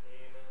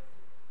 Amen.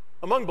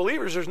 Among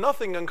believers, there's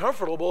nothing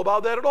uncomfortable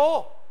about that at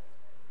all.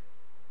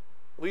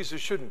 At least there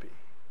shouldn't be.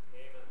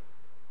 Amen.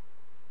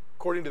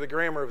 According to the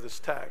grammar of this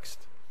text,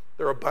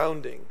 they're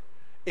abounding.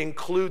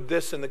 Include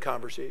this in the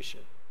conversation.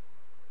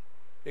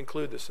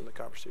 Include this in the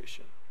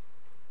conversation.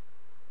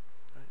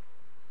 Right?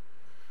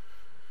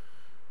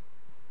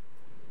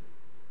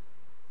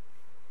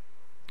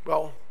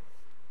 Well,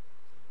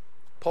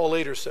 Paul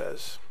later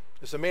says,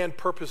 as a man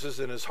purposes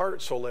in his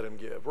heart, so let him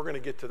give. We're going to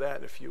get to that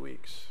in a few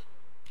weeks.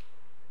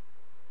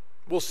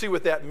 We'll see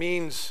what that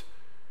means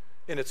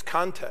in its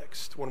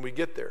context when we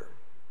get there.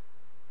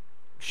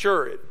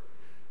 Sure, it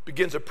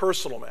begins a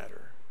personal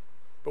matter,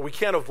 but we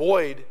can't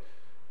avoid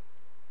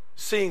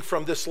seeing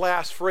from this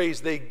last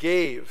phrase, they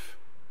gave,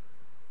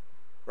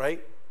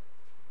 right?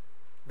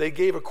 They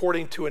gave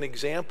according to an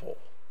example.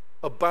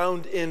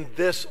 Abound in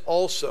this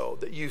also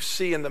that you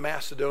see in the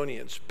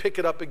Macedonians. Pick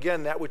it up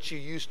again, that which you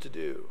used to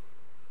do.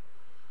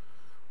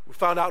 We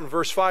found out in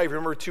verse 5,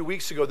 remember 2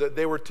 weeks ago, that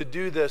they were to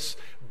do this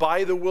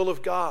by the will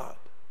of God.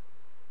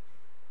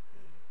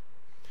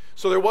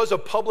 So there was a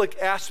public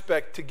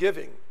aspect to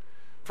giving.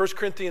 1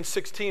 Corinthians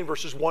 16,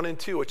 verses 1 and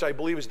 2, which I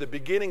believe is the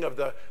beginning of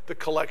the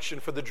collection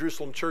for the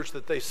Jerusalem church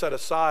that they set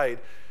aside.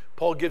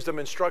 Paul gives them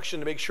instruction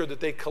to make sure that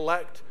they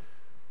collect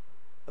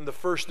on the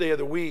first day of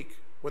the week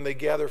when they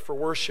gather for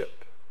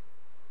worship.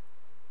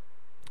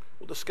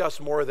 We'll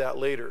discuss more of that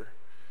later.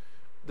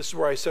 This is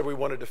where I said we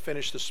wanted to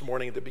finish this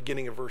morning at the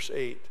beginning of verse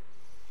 8.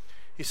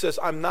 He says,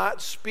 I'm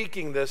not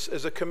speaking this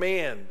as a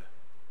command.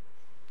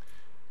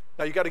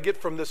 Now you got to get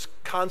from this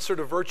concert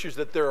of virtues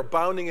that they're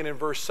abounding in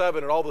verse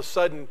 7, and all of a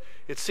sudden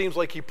it seems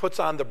like he puts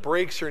on the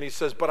brakes here and he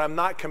says, but I'm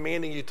not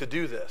commanding you to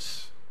do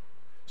this.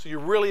 So you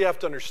really have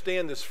to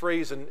understand this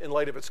phrase in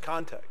light of its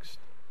context.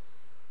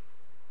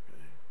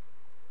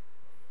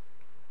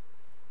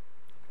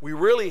 We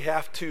really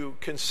have to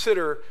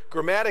consider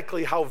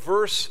grammatically how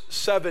verse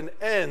 7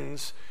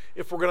 ends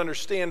if we're going to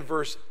understand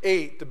verse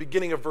 8, the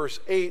beginning of verse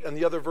 8, and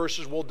the other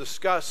verses we'll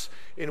discuss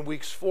in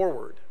weeks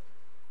forward.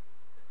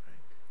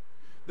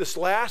 This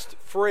last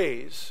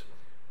phrase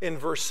in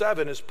verse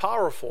 7 is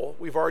powerful.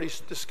 We've already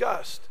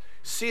discussed.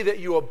 See that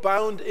you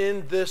abound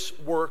in this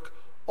work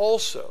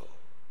also.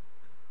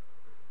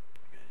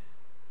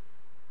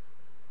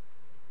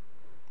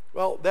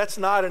 Well, that's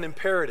not an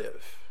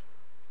imperative.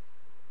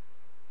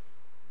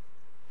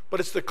 But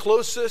it's the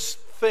closest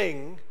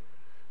thing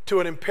to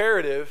an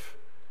imperative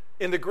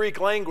in the Greek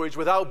language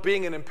without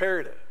being an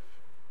imperative.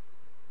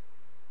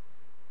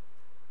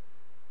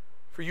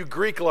 For you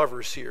Greek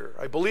lovers here,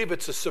 I believe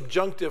it's a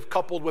subjunctive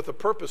coupled with a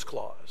purpose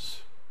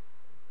clause.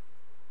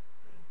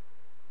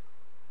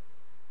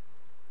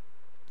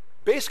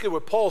 Basically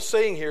what Paul's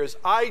saying here is,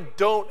 I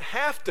don't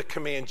have to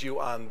command you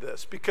on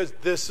this because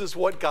this is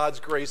what God's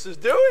grace is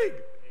doing.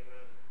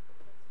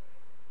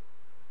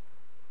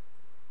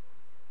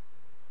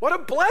 What a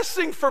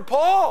blessing for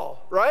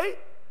Paul, right?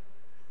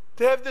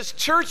 To have this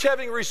church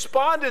having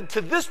responded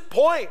to this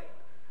point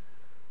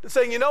and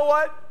saying, you know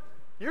what?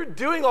 You're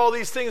doing all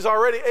these things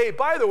already. Hey,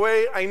 by the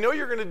way, I know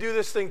you're going to do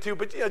this thing too,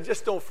 but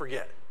just don't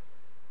forget.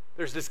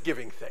 There's this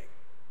giving thing.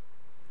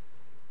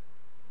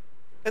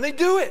 And they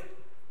do it.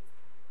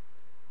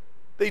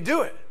 They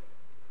do it.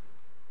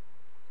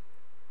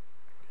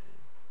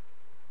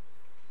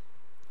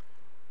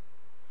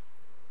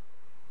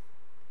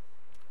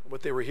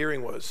 What they were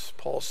hearing was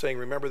Paul saying,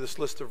 remember this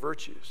list of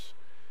virtues.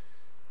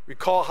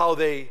 Recall how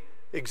they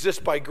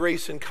exist by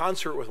grace in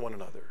concert with one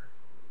another.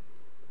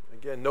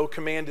 Again, no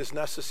command is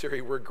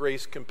necessary. We're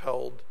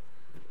grace-compelled,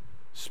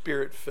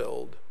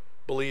 Spirit-filled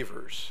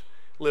believers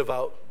live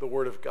out the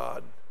Word of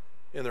God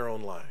in their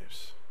own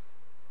lives.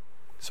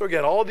 So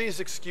again, all these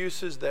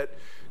excuses that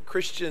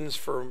Christians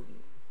for a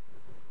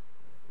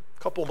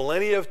couple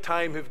millennia of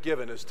time have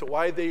given as to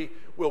why they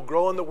will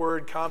grow in the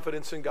Word,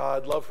 confidence in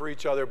God, love for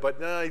each other, but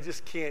no, I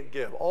just can't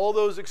give. All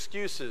those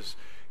excuses,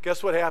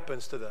 guess what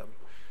happens to them?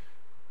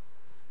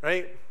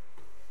 Right?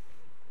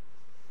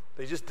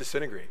 They just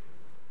disintegrate.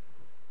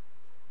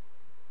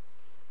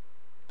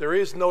 There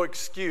is no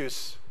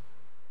excuse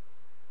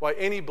why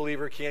any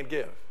believer can't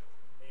give.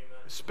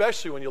 Amen.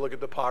 Especially when you look at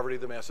the poverty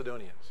of the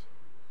Macedonians,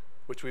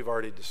 which we've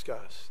already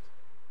discussed.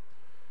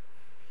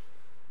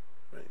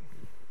 Right?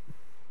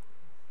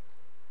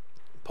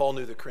 Paul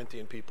knew the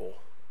Corinthian people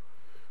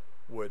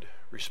would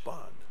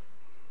respond.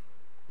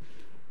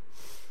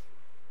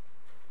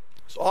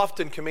 So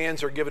often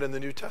commands are given in the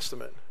New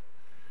Testament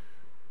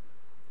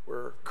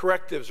where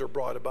correctives are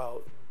brought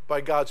about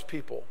by God's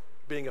people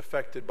being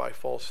affected by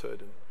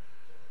falsehood, and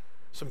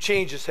some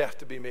changes have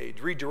to be made.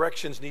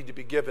 Redirections need to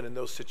be given in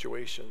those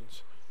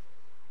situations.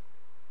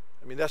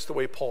 I mean, that's the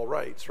way Paul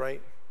writes,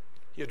 right?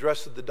 He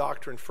addresses the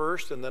doctrine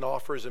first and then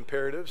offers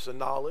imperatives and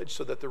knowledge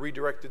so that the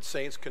redirected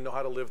saints can know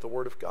how to live the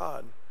Word of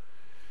God.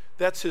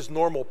 That's his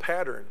normal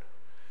pattern.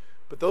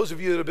 But those of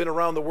you that have been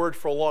around the Word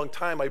for a long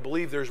time, I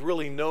believe there's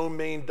really no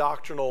main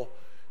doctrinal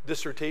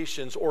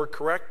dissertations or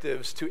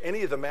correctives to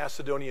any of the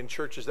Macedonian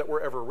churches that were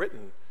ever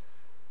written.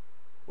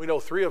 We know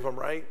three of them,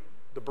 right?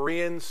 The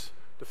Bereans,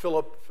 the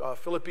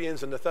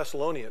Philippians, and the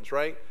Thessalonians,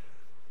 right?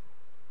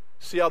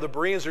 See how the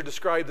Bereans are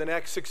described in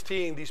Acts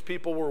 16. These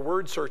people were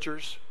word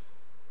searchers,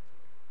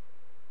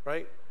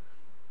 right?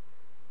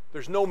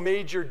 There's no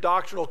major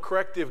doctrinal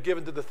corrective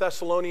given to the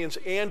Thessalonians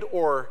and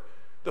or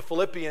the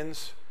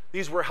Philippians.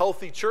 These were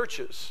healthy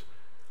churches.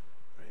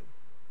 Right?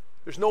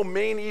 There's no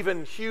main,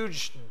 even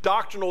huge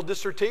doctrinal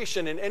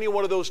dissertation in any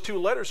one of those two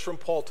letters from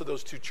Paul to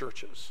those two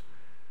churches.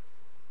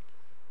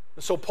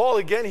 And so Paul,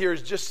 again, here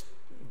is just,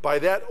 by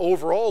that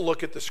overall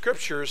look at the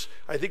scriptures,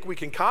 I think we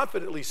can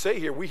confidently say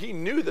here, he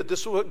knew that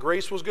this is what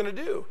grace was going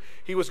to do.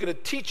 He was going to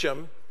teach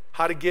them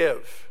how to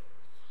give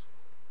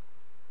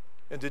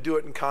and to do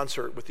it in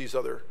concert with these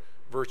other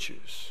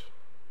virtues.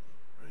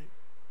 Right?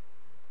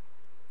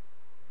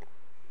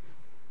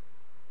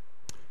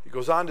 He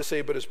goes on to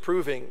say, but is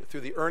proving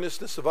through the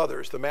earnestness of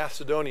others, the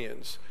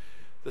Macedonians,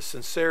 the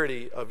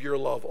sincerity of your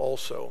love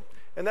also,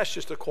 And that's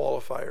just a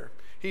qualifier.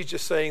 He's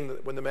just saying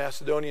that when the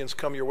Macedonians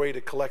come your way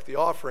to collect the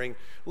offering,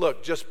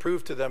 look, just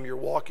prove to them you're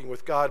walking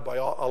with God by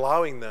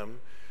allowing them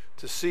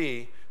to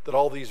see that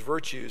all these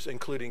virtues,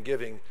 including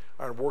giving,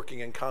 are working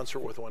in concert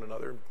with one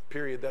another.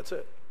 Period. That's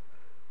it.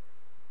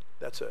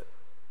 That's it.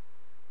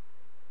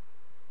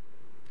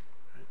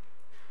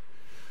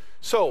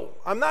 So,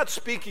 I'm not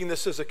speaking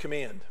this as a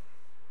command.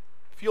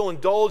 If you'll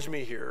indulge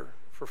me here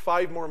for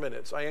 5 more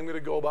minutes, I am going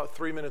to go about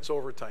 3 minutes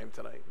overtime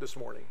this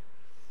morning.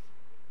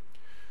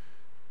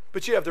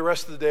 But you have the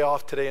rest of the day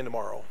off today and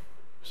tomorrow.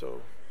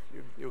 So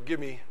you'll give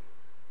me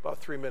about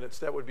 3 minutes.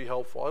 That would be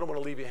helpful. I don't want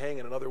to leave you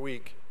hanging another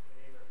week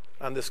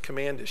on this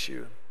command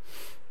issue.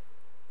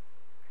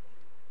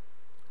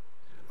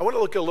 I want to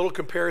look at a little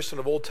comparison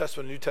of Old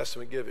Testament and New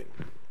Testament giving.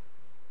 In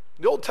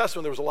the Old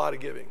Testament, there was a lot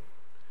of giving.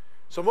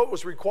 Some of it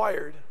was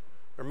required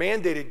or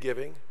mandated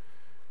giving,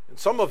 and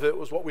some of it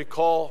was what we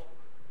call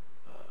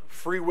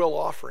free will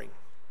offering.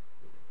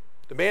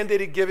 The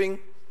mandated giving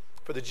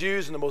for the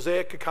Jews in the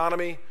Mosaic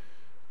economy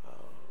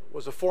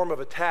was a form of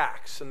a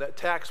tax, and that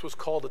tax was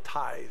called a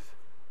tithe.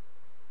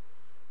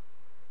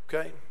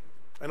 Okay?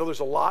 I know there's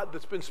a lot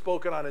that's been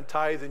spoken on in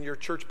tithe in your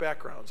church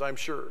backgrounds, I'm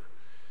sure.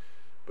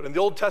 But in the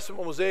Old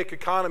Testament Mosaic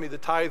economy, the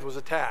tithe was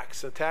a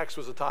tax. A tax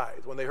was a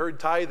tithe. When they heard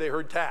tithe, they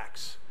heard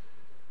tax.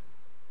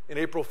 In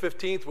April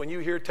 15th, when you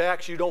hear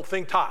tax, you don't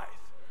think tithe.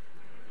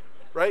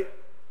 Right?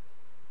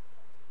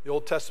 The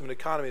Old Testament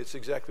economy, it's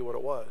exactly what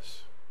it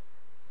was.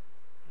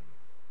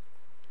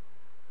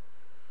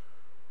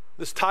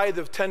 This tithe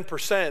of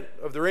 10%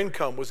 of their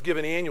income was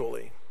given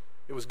annually.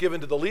 It was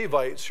given to the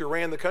Levites who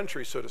ran the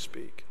country, so to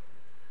speak.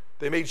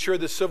 They made sure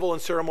the civil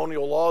and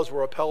ceremonial laws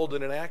were upheld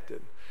and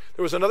enacted.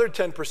 There was another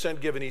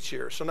 10% given each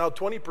year, so now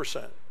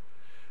 20%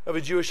 of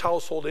a Jewish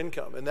household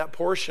income, and that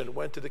portion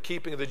went to the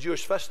keeping of the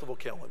Jewish festival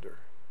calendar.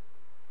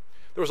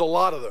 There was a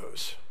lot of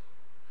those.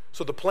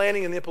 So the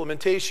planning and the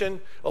implementation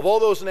of all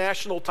those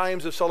national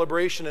times of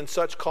celebration and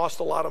such cost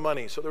a lot of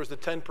money, so there was the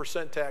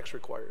 10% tax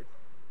required.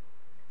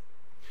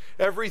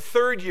 Every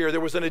third year,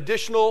 there was an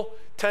additional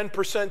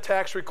 10%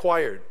 tax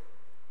required.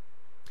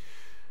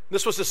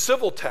 This was a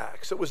civil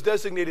tax. It was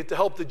designated to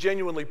help the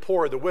genuinely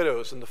poor, the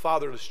widows, and the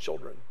fatherless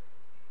children.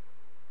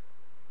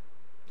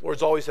 The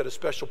Lord's always had a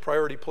special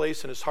priority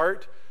place in his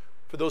heart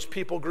for those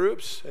people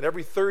groups, and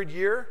every third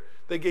year,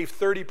 they gave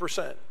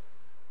 30%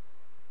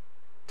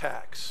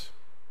 tax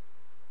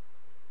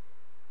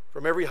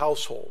from every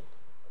household.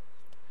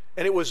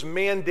 And it was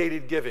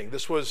mandated giving.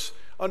 This was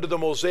under the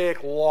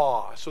Mosaic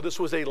law. So this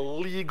was a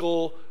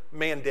legal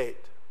mandate.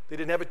 They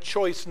didn't have a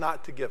choice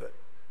not to give it.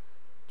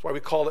 That's why we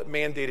call it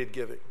mandated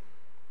giving.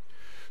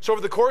 So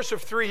over the course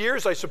of 3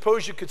 years, I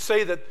suppose you could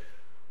say that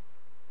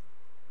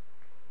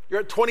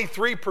you're at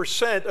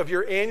 23% of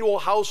your annual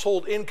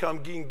household income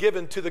being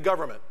given to the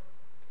government,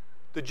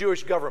 the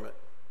Jewish government.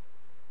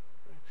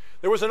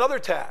 There was another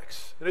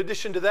tax. In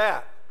addition to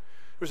that,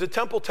 there was a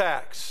temple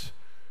tax.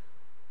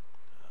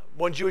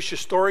 One Jewish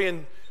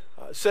historian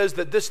says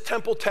that this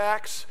temple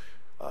tax,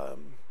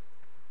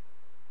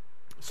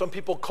 some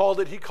people called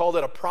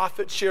it a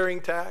profit-sharing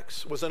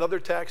tax, was another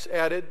tax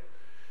added.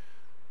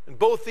 And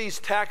both these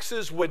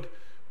taxes would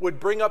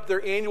bring up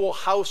their annual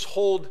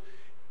household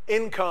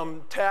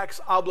income tax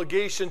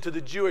obligation to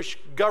the Jewish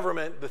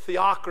government, the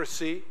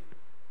theocracy,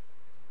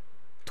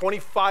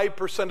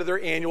 25% of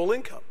their annual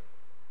income.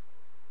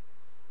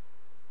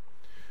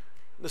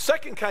 The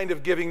second kind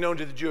of giving known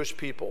to the Jewish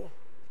people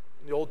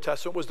in the Old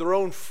Testament was their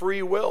own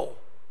free will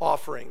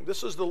offering.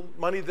 This is the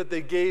money that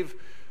they gave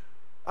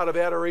out of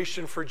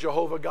adoration for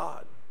Jehovah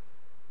God.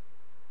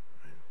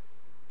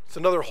 It's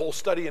another whole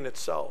study in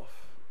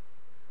itself.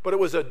 But it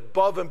was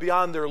above and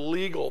beyond their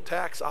legal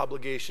tax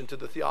obligation to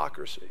the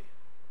theocracy.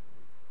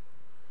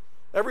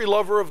 Every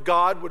lover of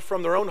God would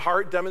from their own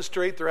heart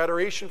demonstrate their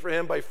adoration for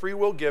him by free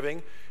will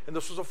giving, and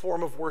this was a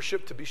form of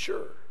worship to be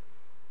sure.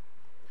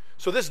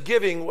 So this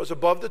giving was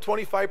above the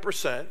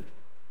 25%.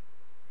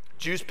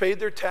 Jews paid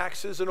their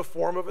taxes in a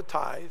form of a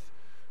tithe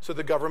so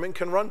the government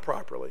can run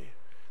properly.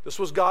 This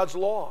was God's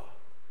law.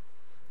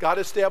 God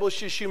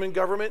establishes human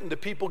government, and the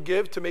people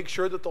give to make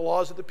sure that the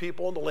laws of the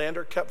people and the land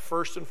are kept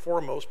first and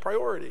foremost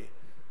priority.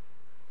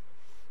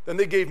 Then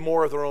they gave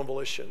more of their own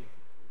volition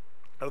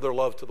out of their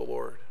love to the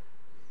Lord.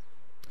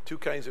 Two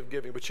kinds of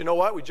giving. But you know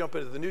what? We jump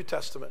into the New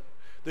Testament.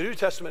 The New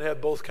Testament had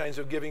both kinds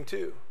of giving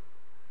too.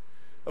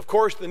 Of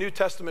course, the New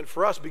Testament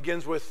for us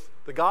begins with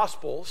the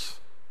Gospels,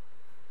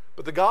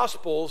 but the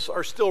Gospels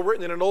are still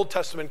written in an Old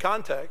Testament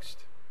context.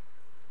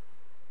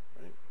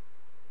 Right?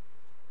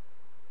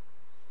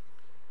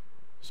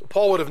 So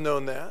Paul would have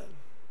known that.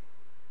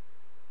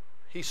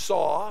 He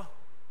saw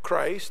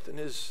Christ and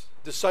his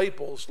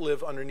disciples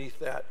live underneath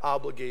that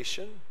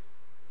obligation.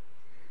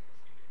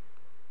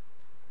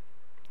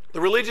 The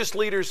religious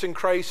leaders in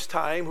Christ's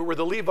time, who were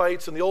the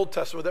Levites in the Old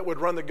Testament that would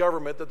run the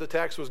government that the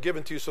tax was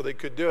given to so they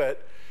could do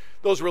it,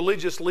 those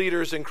religious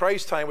leaders in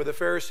Christ's time were the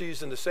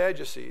Pharisees and the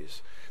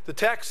Sadducees. The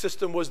tax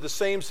system was the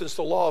same since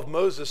the law of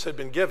Moses had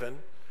been given.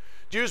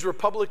 Jews were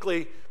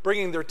publicly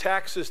bringing their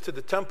taxes to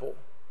the temple.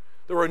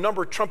 there were a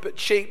number of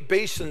trumpet-shaped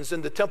basins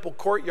in the temple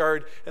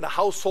courtyard, and a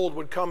household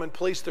would come and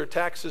place their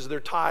taxes, their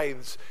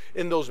tithes,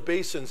 in those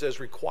basins as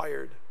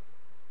required.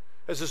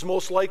 As is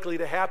most likely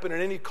to happen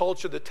in any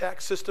culture, the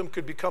tax system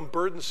could become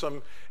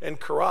burdensome and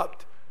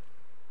corrupt.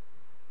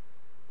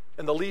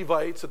 And the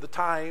Levites at the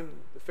time,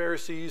 the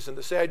Pharisees and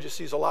the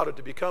Sadducees, allowed it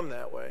to become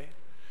that way.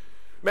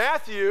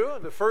 Matthew,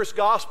 the first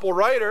gospel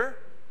writer,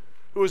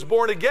 who was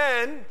born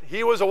again,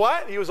 he was a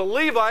what? He was a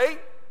Levite.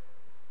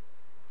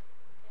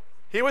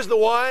 He was the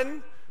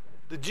one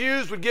the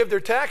Jews would give their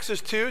taxes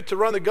to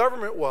run the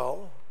government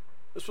well.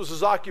 This was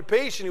his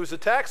occupation. He was a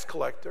tax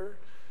collector.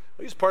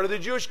 He's part of the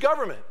Jewish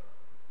government.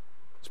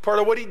 It's part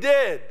of what he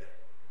did.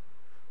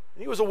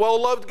 He was a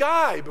well-loved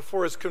guy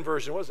before his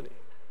conversion, wasn't he?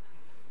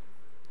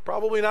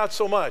 Probably not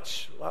so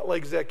much, not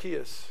like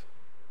Zacchaeus.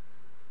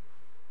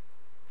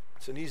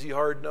 It's an easy,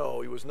 hard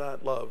no. He was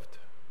not loved.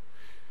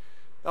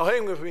 Now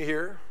hang with me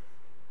here.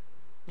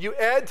 You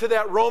add to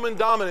that Roman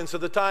dominance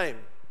of the time.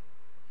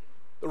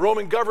 The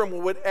Roman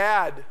government would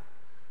add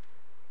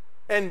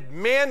and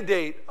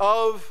mandate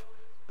of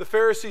the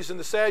Pharisees and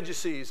the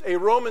Sadducees a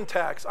Roman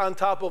tax on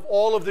top of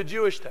all of the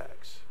Jewish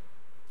tax.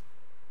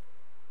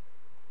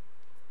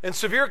 And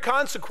severe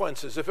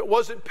consequences if it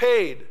wasn't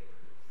paid.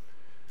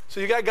 So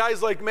you got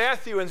guys like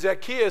Matthew and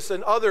Zacchaeus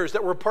and others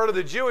that were part of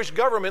the Jewish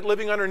government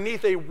living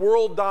underneath a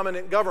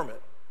world-dominant government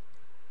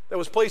that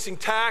was placing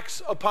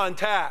tax upon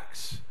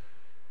tax.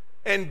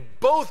 And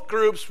both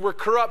groups were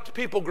corrupt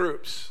people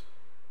groups.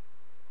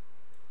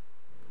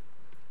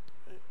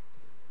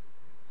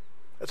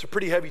 That's a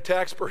pretty heavy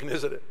tax burden,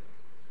 isn't it?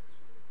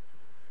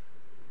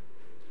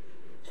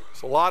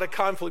 There's a lot of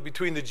conflict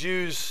between the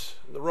Jews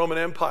and the Roman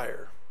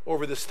Empire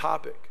over this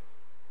topic.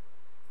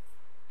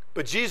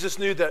 But Jesus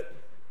knew that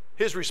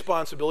his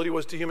responsibility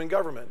was to human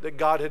government that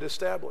God had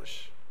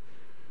established.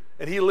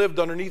 And he lived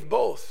underneath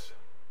both.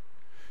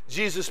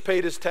 Jesus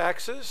paid his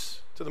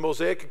taxes to the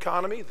Mosaic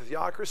economy, the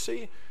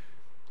theocracy.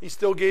 He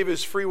still gave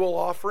his free will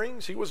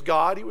offerings. He was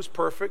God. He was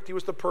perfect. He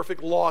was the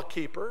perfect law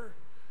keeper.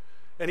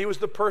 And he was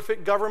the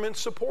perfect government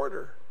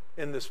supporter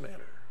in this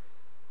manner.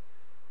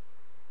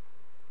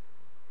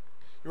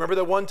 Remember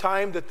that one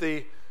time that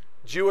the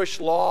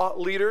Jewish law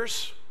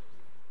leaders,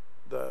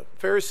 the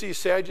Pharisees,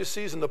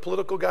 Sadducees, and the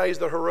political guys,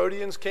 the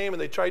Herodians, came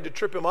and they tried to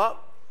trip him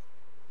up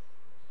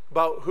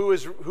about who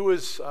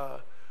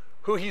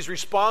he's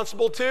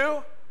responsible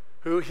to,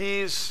 who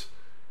he's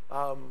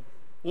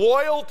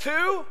loyal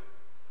to.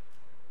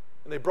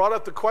 And they brought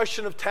up the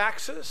question of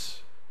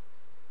taxes.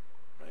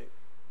 Right?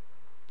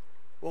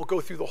 Won't go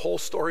through the whole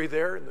story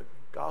there in the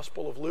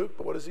Gospel of Luke,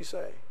 but what does he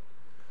say?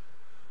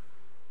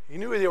 He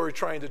knew they were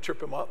trying to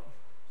trip him up,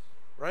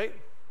 right?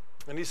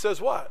 And he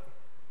says what?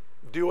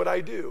 Do what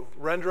I do.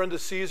 Render unto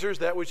Caesar's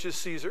that which is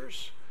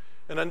Caesar's,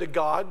 and unto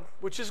God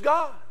which is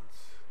God's.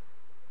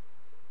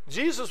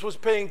 Jesus was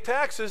paying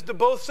taxes to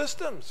both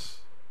systems.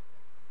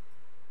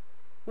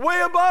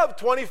 Way above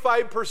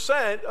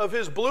 25% of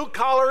his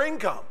blue-collar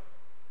income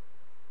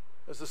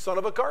as the son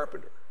of a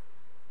carpenter.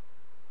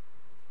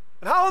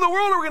 And how in the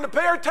world are we going to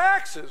pay our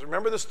taxes?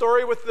 Remember the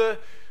story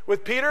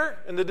with Peter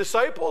and the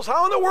disciples?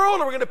 How in the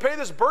world are we going to pay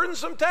this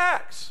burdensome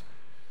tax?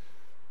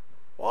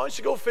 Well, why don't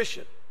you go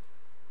fishing?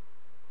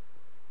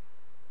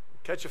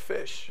 Catch a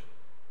fish.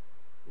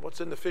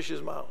 What's in the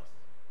fish's mouth?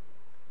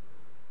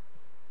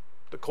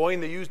 The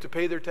coin they used to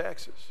pay their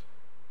taxes.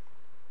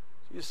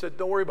 Jesus said,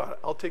 don't worry about it.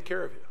 I'll take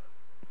care of you.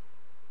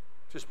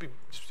 Just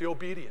be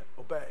obedient.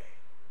 Obey.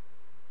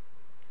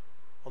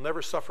 I'll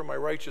never suffer my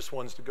righteous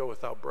ones to go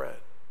without bread.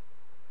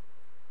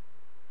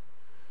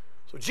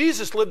 So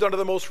Jesus lived under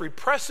the most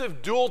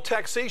repressive dual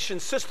taxation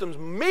systems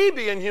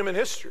maybe in human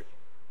history.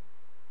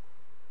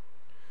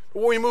 But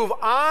when we move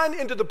on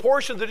into the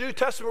portion of the New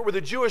Testament where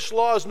the Jewish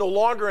law is no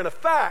longer in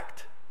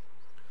effect,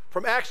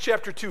 from Acts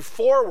chapter 2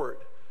 forward,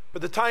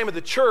 at the time of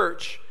the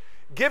church,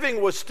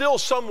 giving was still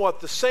somewhat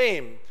the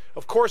same.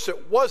 Of course,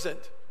 it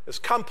wasn't as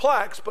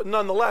complex, but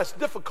nonetheless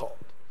difficult.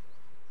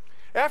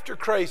 After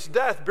Christ's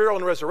death, burial,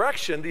 and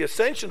resurrection, the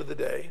ascension, the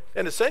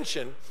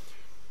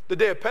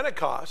day of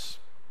Pentecost,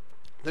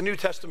 the New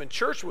Testament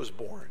church was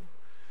born.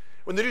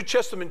 When the New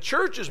Testament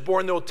church is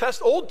born, the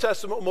Old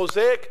Testament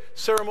Mosaic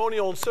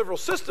ceremonial and civil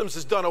systems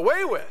is done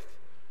away with.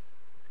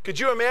 Could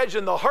you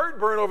imagine the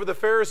heartburn over the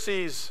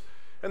Pharisees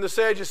and the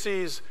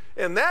Sadducees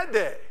in that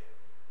day,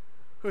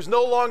 who's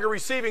no longer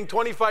receiving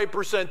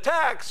 25%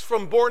 tax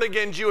from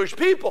born-again Jewish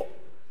people?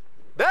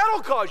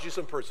 That'll cause you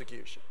some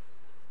persecution.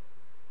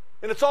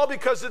 And it's all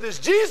because of this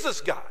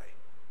Jesus guy.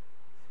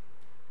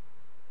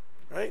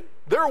 Right?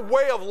 Their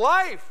way of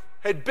life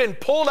had been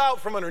pulled out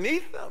from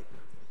underneath them.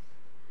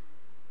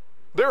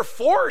 They're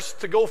forced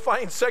to go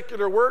find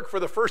secular work for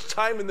the first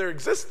time in their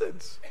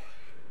existence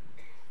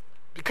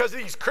because of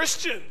these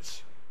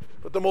Christians.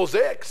 But the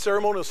Mosaic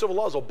ceremonial civil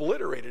law is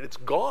obliterated. It's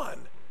gone.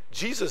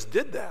 Jesus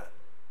did that.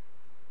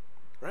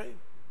 Right?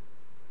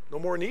 No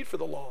more need for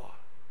the law.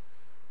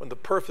 When the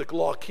perfect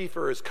law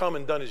keeper has come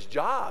and done his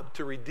job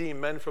to redeem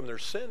men from their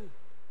sin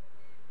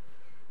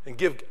and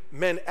give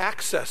men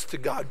access to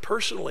God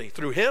personally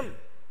through him.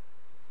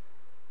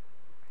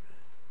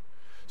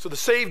 So the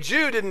saved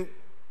Jew didn't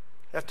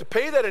have to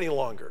pay that any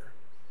longer.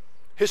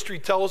 History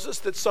tells us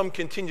that some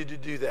continued to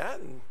do that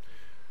and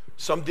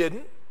some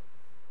didn't.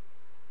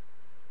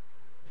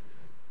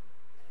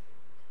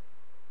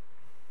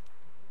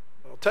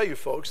 I'll tell you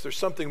folks, there's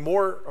something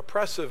more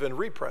oppressive and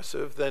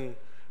repressive than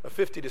a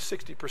 50 to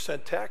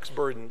 60% tax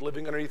burden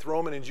living underneath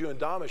Roman and Jew and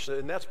Domish,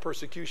 and that's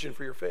persecution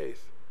for your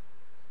faith.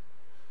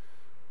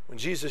 When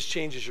Jesus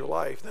changes your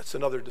life, that's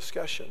another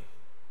discussion.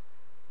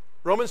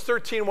 Romans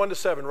 13,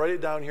 1-7. Write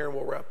it down here and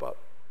we'll wrap up.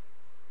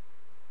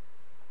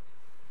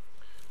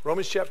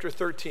 Romans chapter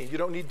 13. You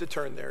don't need to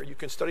turn there. You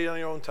can study it on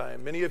your own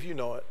time. Many of you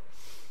know it.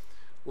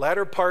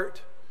 Latter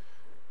part,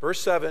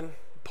 verse 7,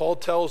 Paul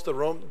tells the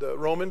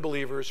Roman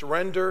believers,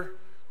 render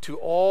to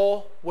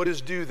all what is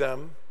due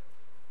them,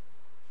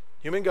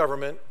 human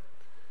government,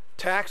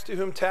 tax to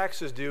whom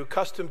tax is due,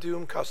 custom to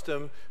whom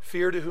custom,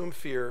 fear to whom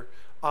fear,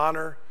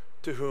 honor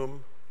to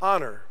whom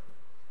honor.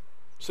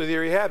 So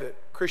there you have it.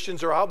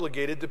 Christians are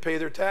obligated to pay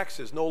their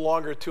taxes, no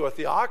longer to a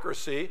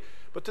theocracy,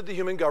 but to the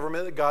human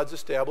government that God's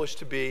established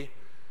to be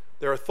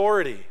their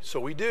authority. So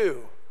we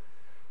do.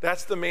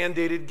 That's the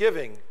mandated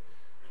giving.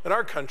 In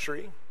our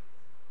country,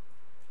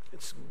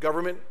 it's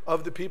government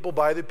of the people,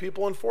 by the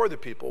people, and for the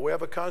people. We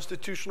have a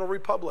constitutional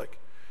republic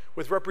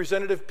with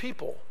representative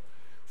people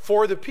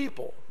for the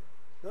people.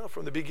 Now,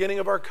 from the beginning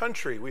of our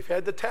country, we've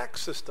had the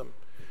tax system,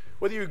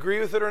 whether you agree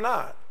with it or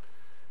not.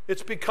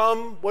 It's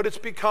become what it's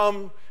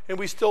become, and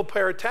we still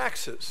pay our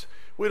taxes.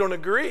 We don't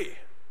agree,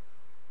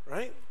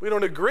 right? We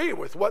don't agree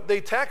with what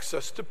they tax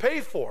us to pay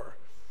for.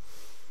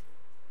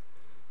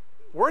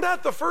 We're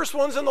not the first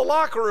ones in the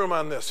locker room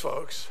on this,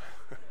 folks.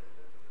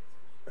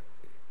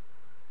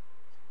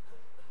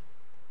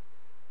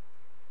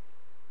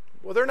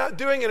 Well, they're not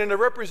doing it in a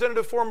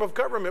representative form of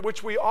government,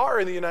 which we are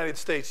in the United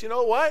States. You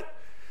know what?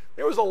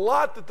 There was a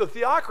lot that the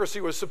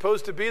theocracy was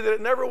supposed to be that it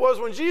never was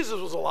when Jesus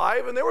was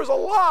alive, and there was a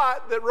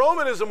lot that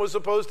Romanism was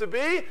supposed to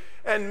be,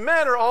 and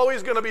men are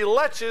always going to be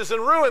leches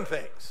and ruin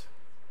things.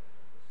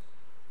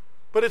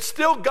 But it's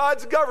still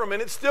God's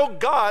government. It's still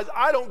God's.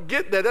 I don't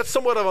get that. That's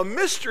somewhat of a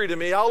mystery to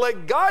me. I'll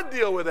let God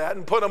deal with that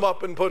and put him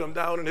up and put him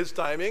down in his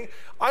timing.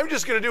 I'm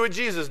just going to do what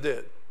Jesus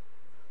did.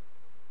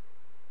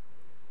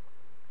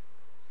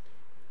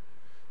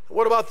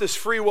 What about this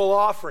free will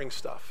offering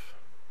stuff?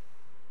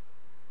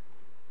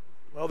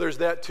 Well, there's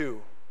that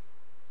too.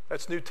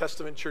 That's New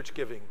Testament church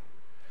giving.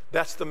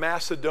 That's the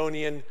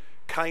Macedonian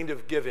kind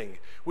of giving.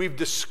 We've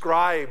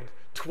described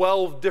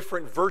 12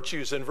 different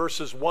virtues in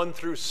verses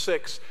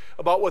 1-6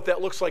 about what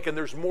that looks like, and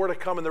there's more to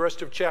come in the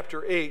rest of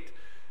chapter 8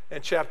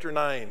 and chapter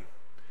 9.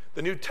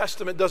 The New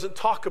Testament doesn't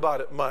talk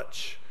about it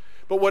much,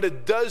 but what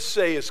it does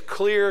say is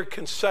clear,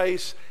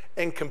 concise,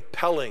 and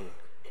compelling.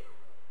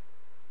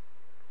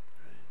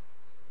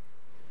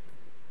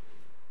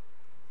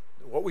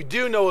 What we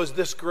do know is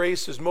this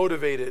grace is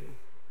motivated,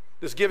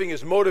 this giving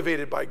is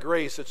motivated by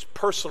grace. It's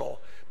personal,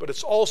 but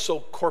it's also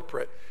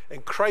corporate.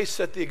 And Christ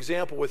set the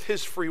example with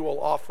his free will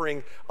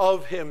offering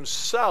of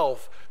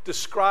himself,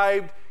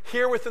 described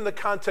here within the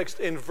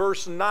context in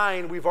verse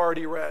 9 we've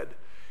already read.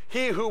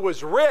 He who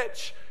was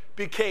rich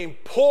became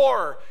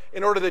poor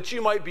in order that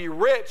you might be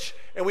rich.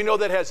 And we know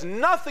that has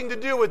nothing to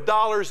do with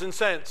dollars and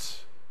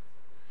cents.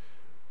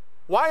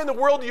 Why in the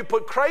world do you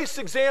put Christ's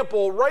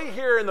example right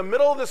here in the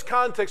middle of this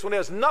context when it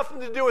has nothing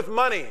to do with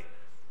money?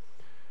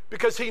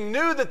 Because he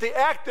knew that the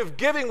act of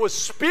giving was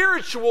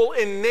spiritual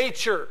in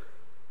nature.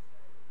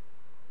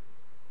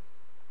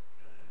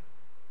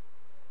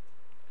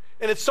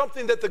 And it's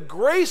something that the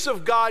grace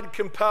of God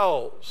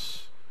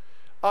compels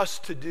us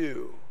to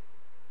do.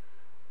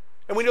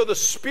 And we know the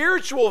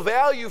spiritual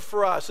value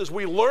for us as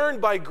we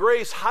learn by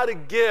grace how to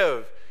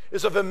give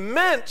is of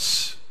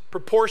immense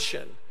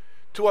proportion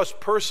to us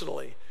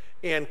personally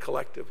and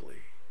collectively.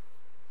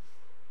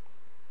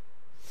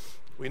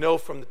 We know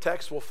from the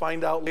text, we'll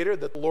find out later,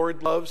 that the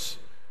Lord loves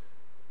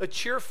a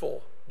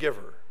cheerful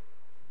giver.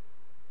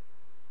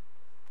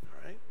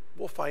 All right?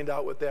 We'll find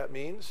out what that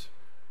means.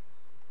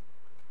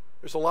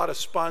 There's a lot of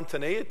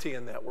spontaneity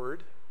in that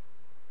word.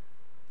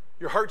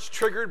 Your heart's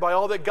triggered by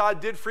all that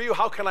God did for you.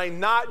 How can I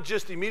not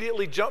just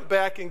immediately jump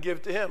back and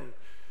give to him?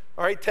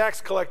 All right,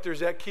 tax collectors,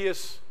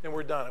 Zacchaeus, and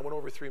we're done. I went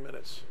over 3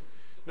 minutes.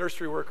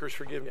 Nursery workers,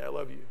 forgive me. I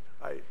love you.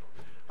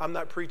 I'm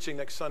not preaching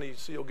next Sunday,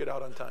 so you'll get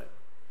out on time.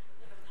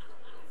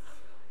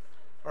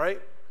 All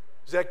right?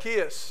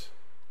 Zacchaeus,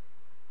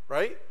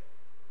 right?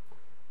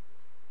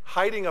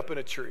 Hiding up in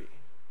a tree.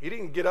 He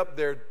didn't get up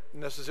there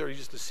necessarily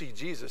just to see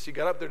Jesus. He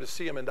got up there to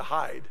see him and to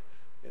hide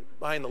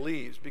behind the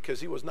leaves because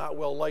he was not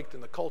well liked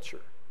in the culture.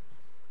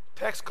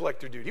 Tax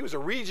collector dude. He was a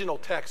regional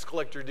tax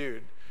collector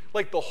dude.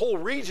 Like the whole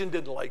region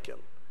didn't like him.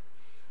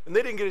 And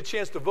they didn't get a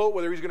chance to vote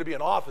whether he was going to be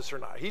in office or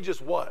not. He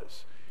just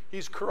was.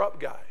 He's a corrupt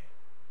guy.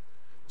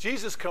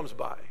 Jesus comes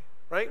by,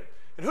 right?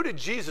 And who did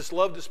Jesus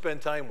love to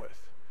spend time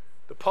with?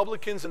 The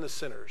publicans and the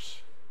sinners,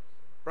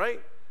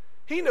 right?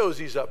 He knows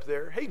he's up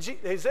there. Hey,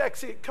 Zach,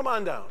 come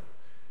on down.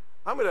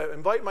 I'm going to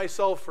invite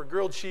myself for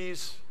grilled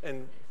cheese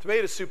and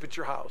tomato soup at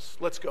your house.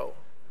 Let's go.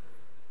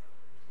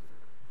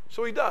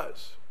 So he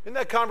does. In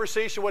that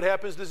conversation, what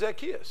happens to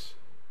Zacchaeus?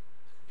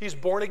 He's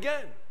born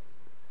again.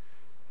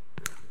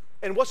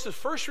 And what's the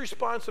first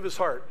response of his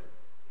heart?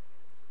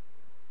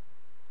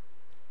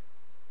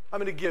 I'm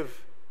going to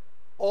give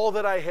all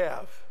that I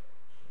have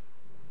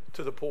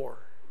to the poor.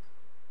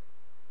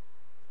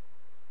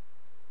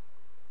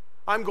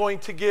 I'm going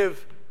to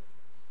give,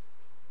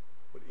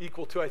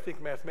 equal to, I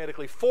think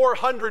mathematically,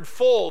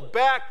 400-fold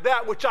back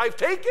that which I've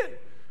taken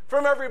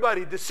from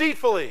everybody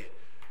deceitfully.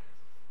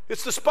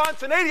 It's the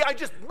spontaneity.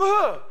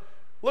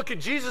 Look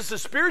at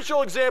Jesus'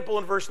 spiritual example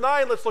in verse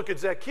 9. Let's look at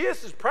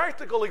Zacchaeus'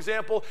 practical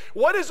example.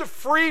 What is a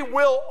free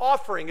will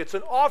offering? It's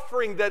an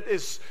offering that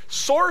is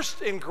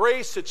sourced in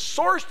grace. It's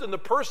sourced in the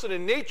person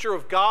and nature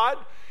of God.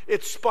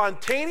 It's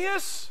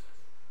spontaneous.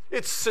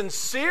 It's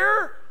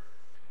sincere.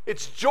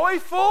 It's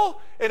joyful.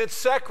 And it's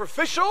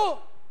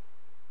sacrificial.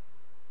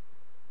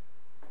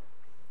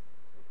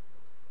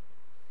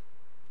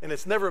 And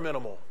it's never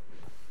minimal.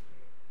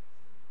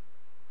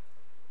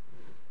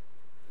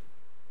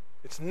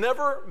 It's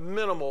never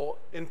minimal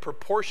in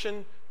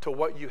proportion to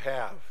what you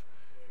have,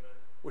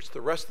 which the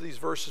rest of these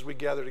verses we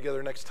gather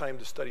together next time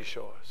to study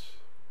show us.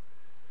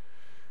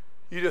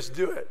 You just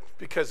do it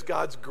because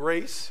God's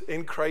grace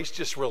in Christ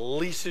just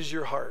releases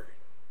your heart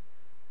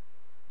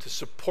to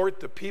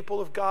support the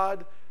people of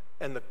God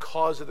and the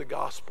cause of the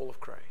gospel of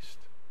Christ.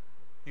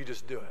 You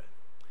just do it.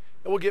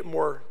 And we'll get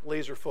more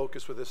laser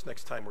focused with this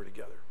next time we're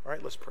together. All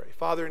right, let's pray.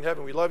 Father in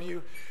heaven, we love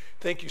you.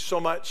 Thank you so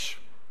much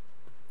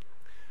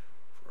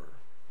for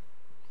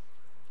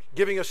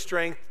giving us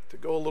strength to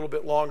go a little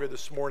bit longer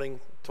this morning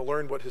to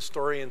learn what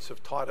historians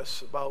have taught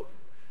us about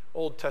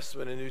Old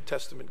Testament and New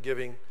Testament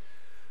giving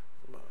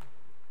from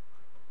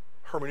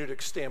a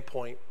hermeneutic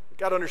standpoint. We've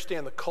got to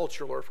understand the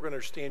culture, Lord, if we're going to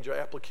understand your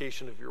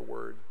application of your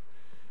word.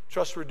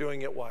 Trust we're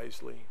doing it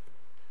wisely.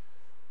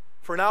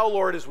 For now,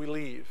 Lord, as we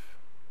leave,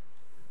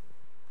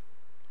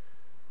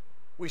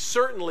 we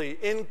certainly,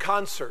 in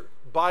concert,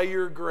 by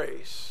your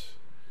grace,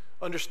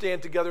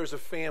 understand together as a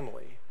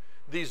family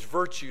these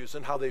virtues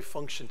and how they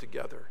function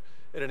together,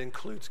 and it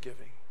includes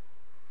giving.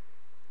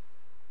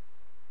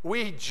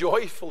 We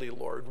joyfully,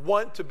 Lord,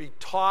 want to be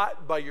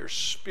taught by your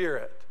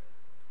Spirit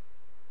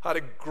how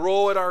to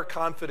grow in our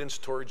confidence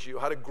towards you,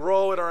 how to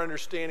grow in our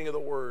understanding of the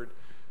Word,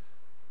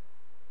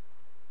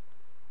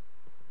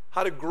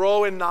 how to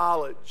grow in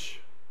knowledge,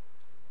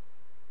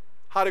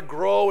 how to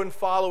grow in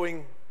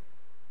following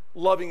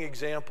loving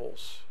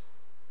examples,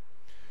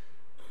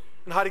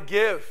 and how to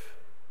give.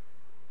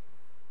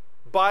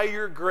 By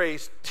your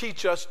grace,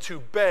 teach us to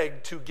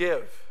beg to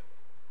give.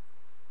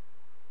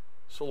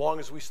 So long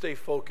as we stay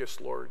focused,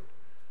 Lord,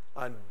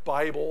 on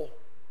Bible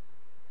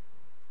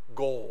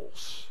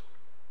goals,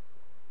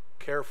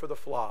 care for the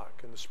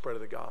flock and the spread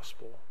of the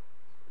gospel.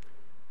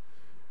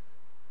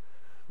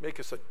 Make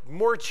us a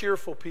more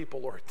cheerful people,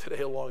 Lord,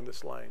 today along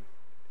this line.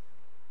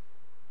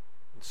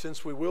 And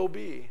since we will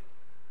be,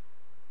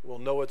 we'll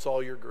know it's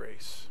all your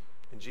grace.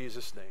 In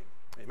Jesus' name,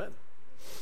 amen.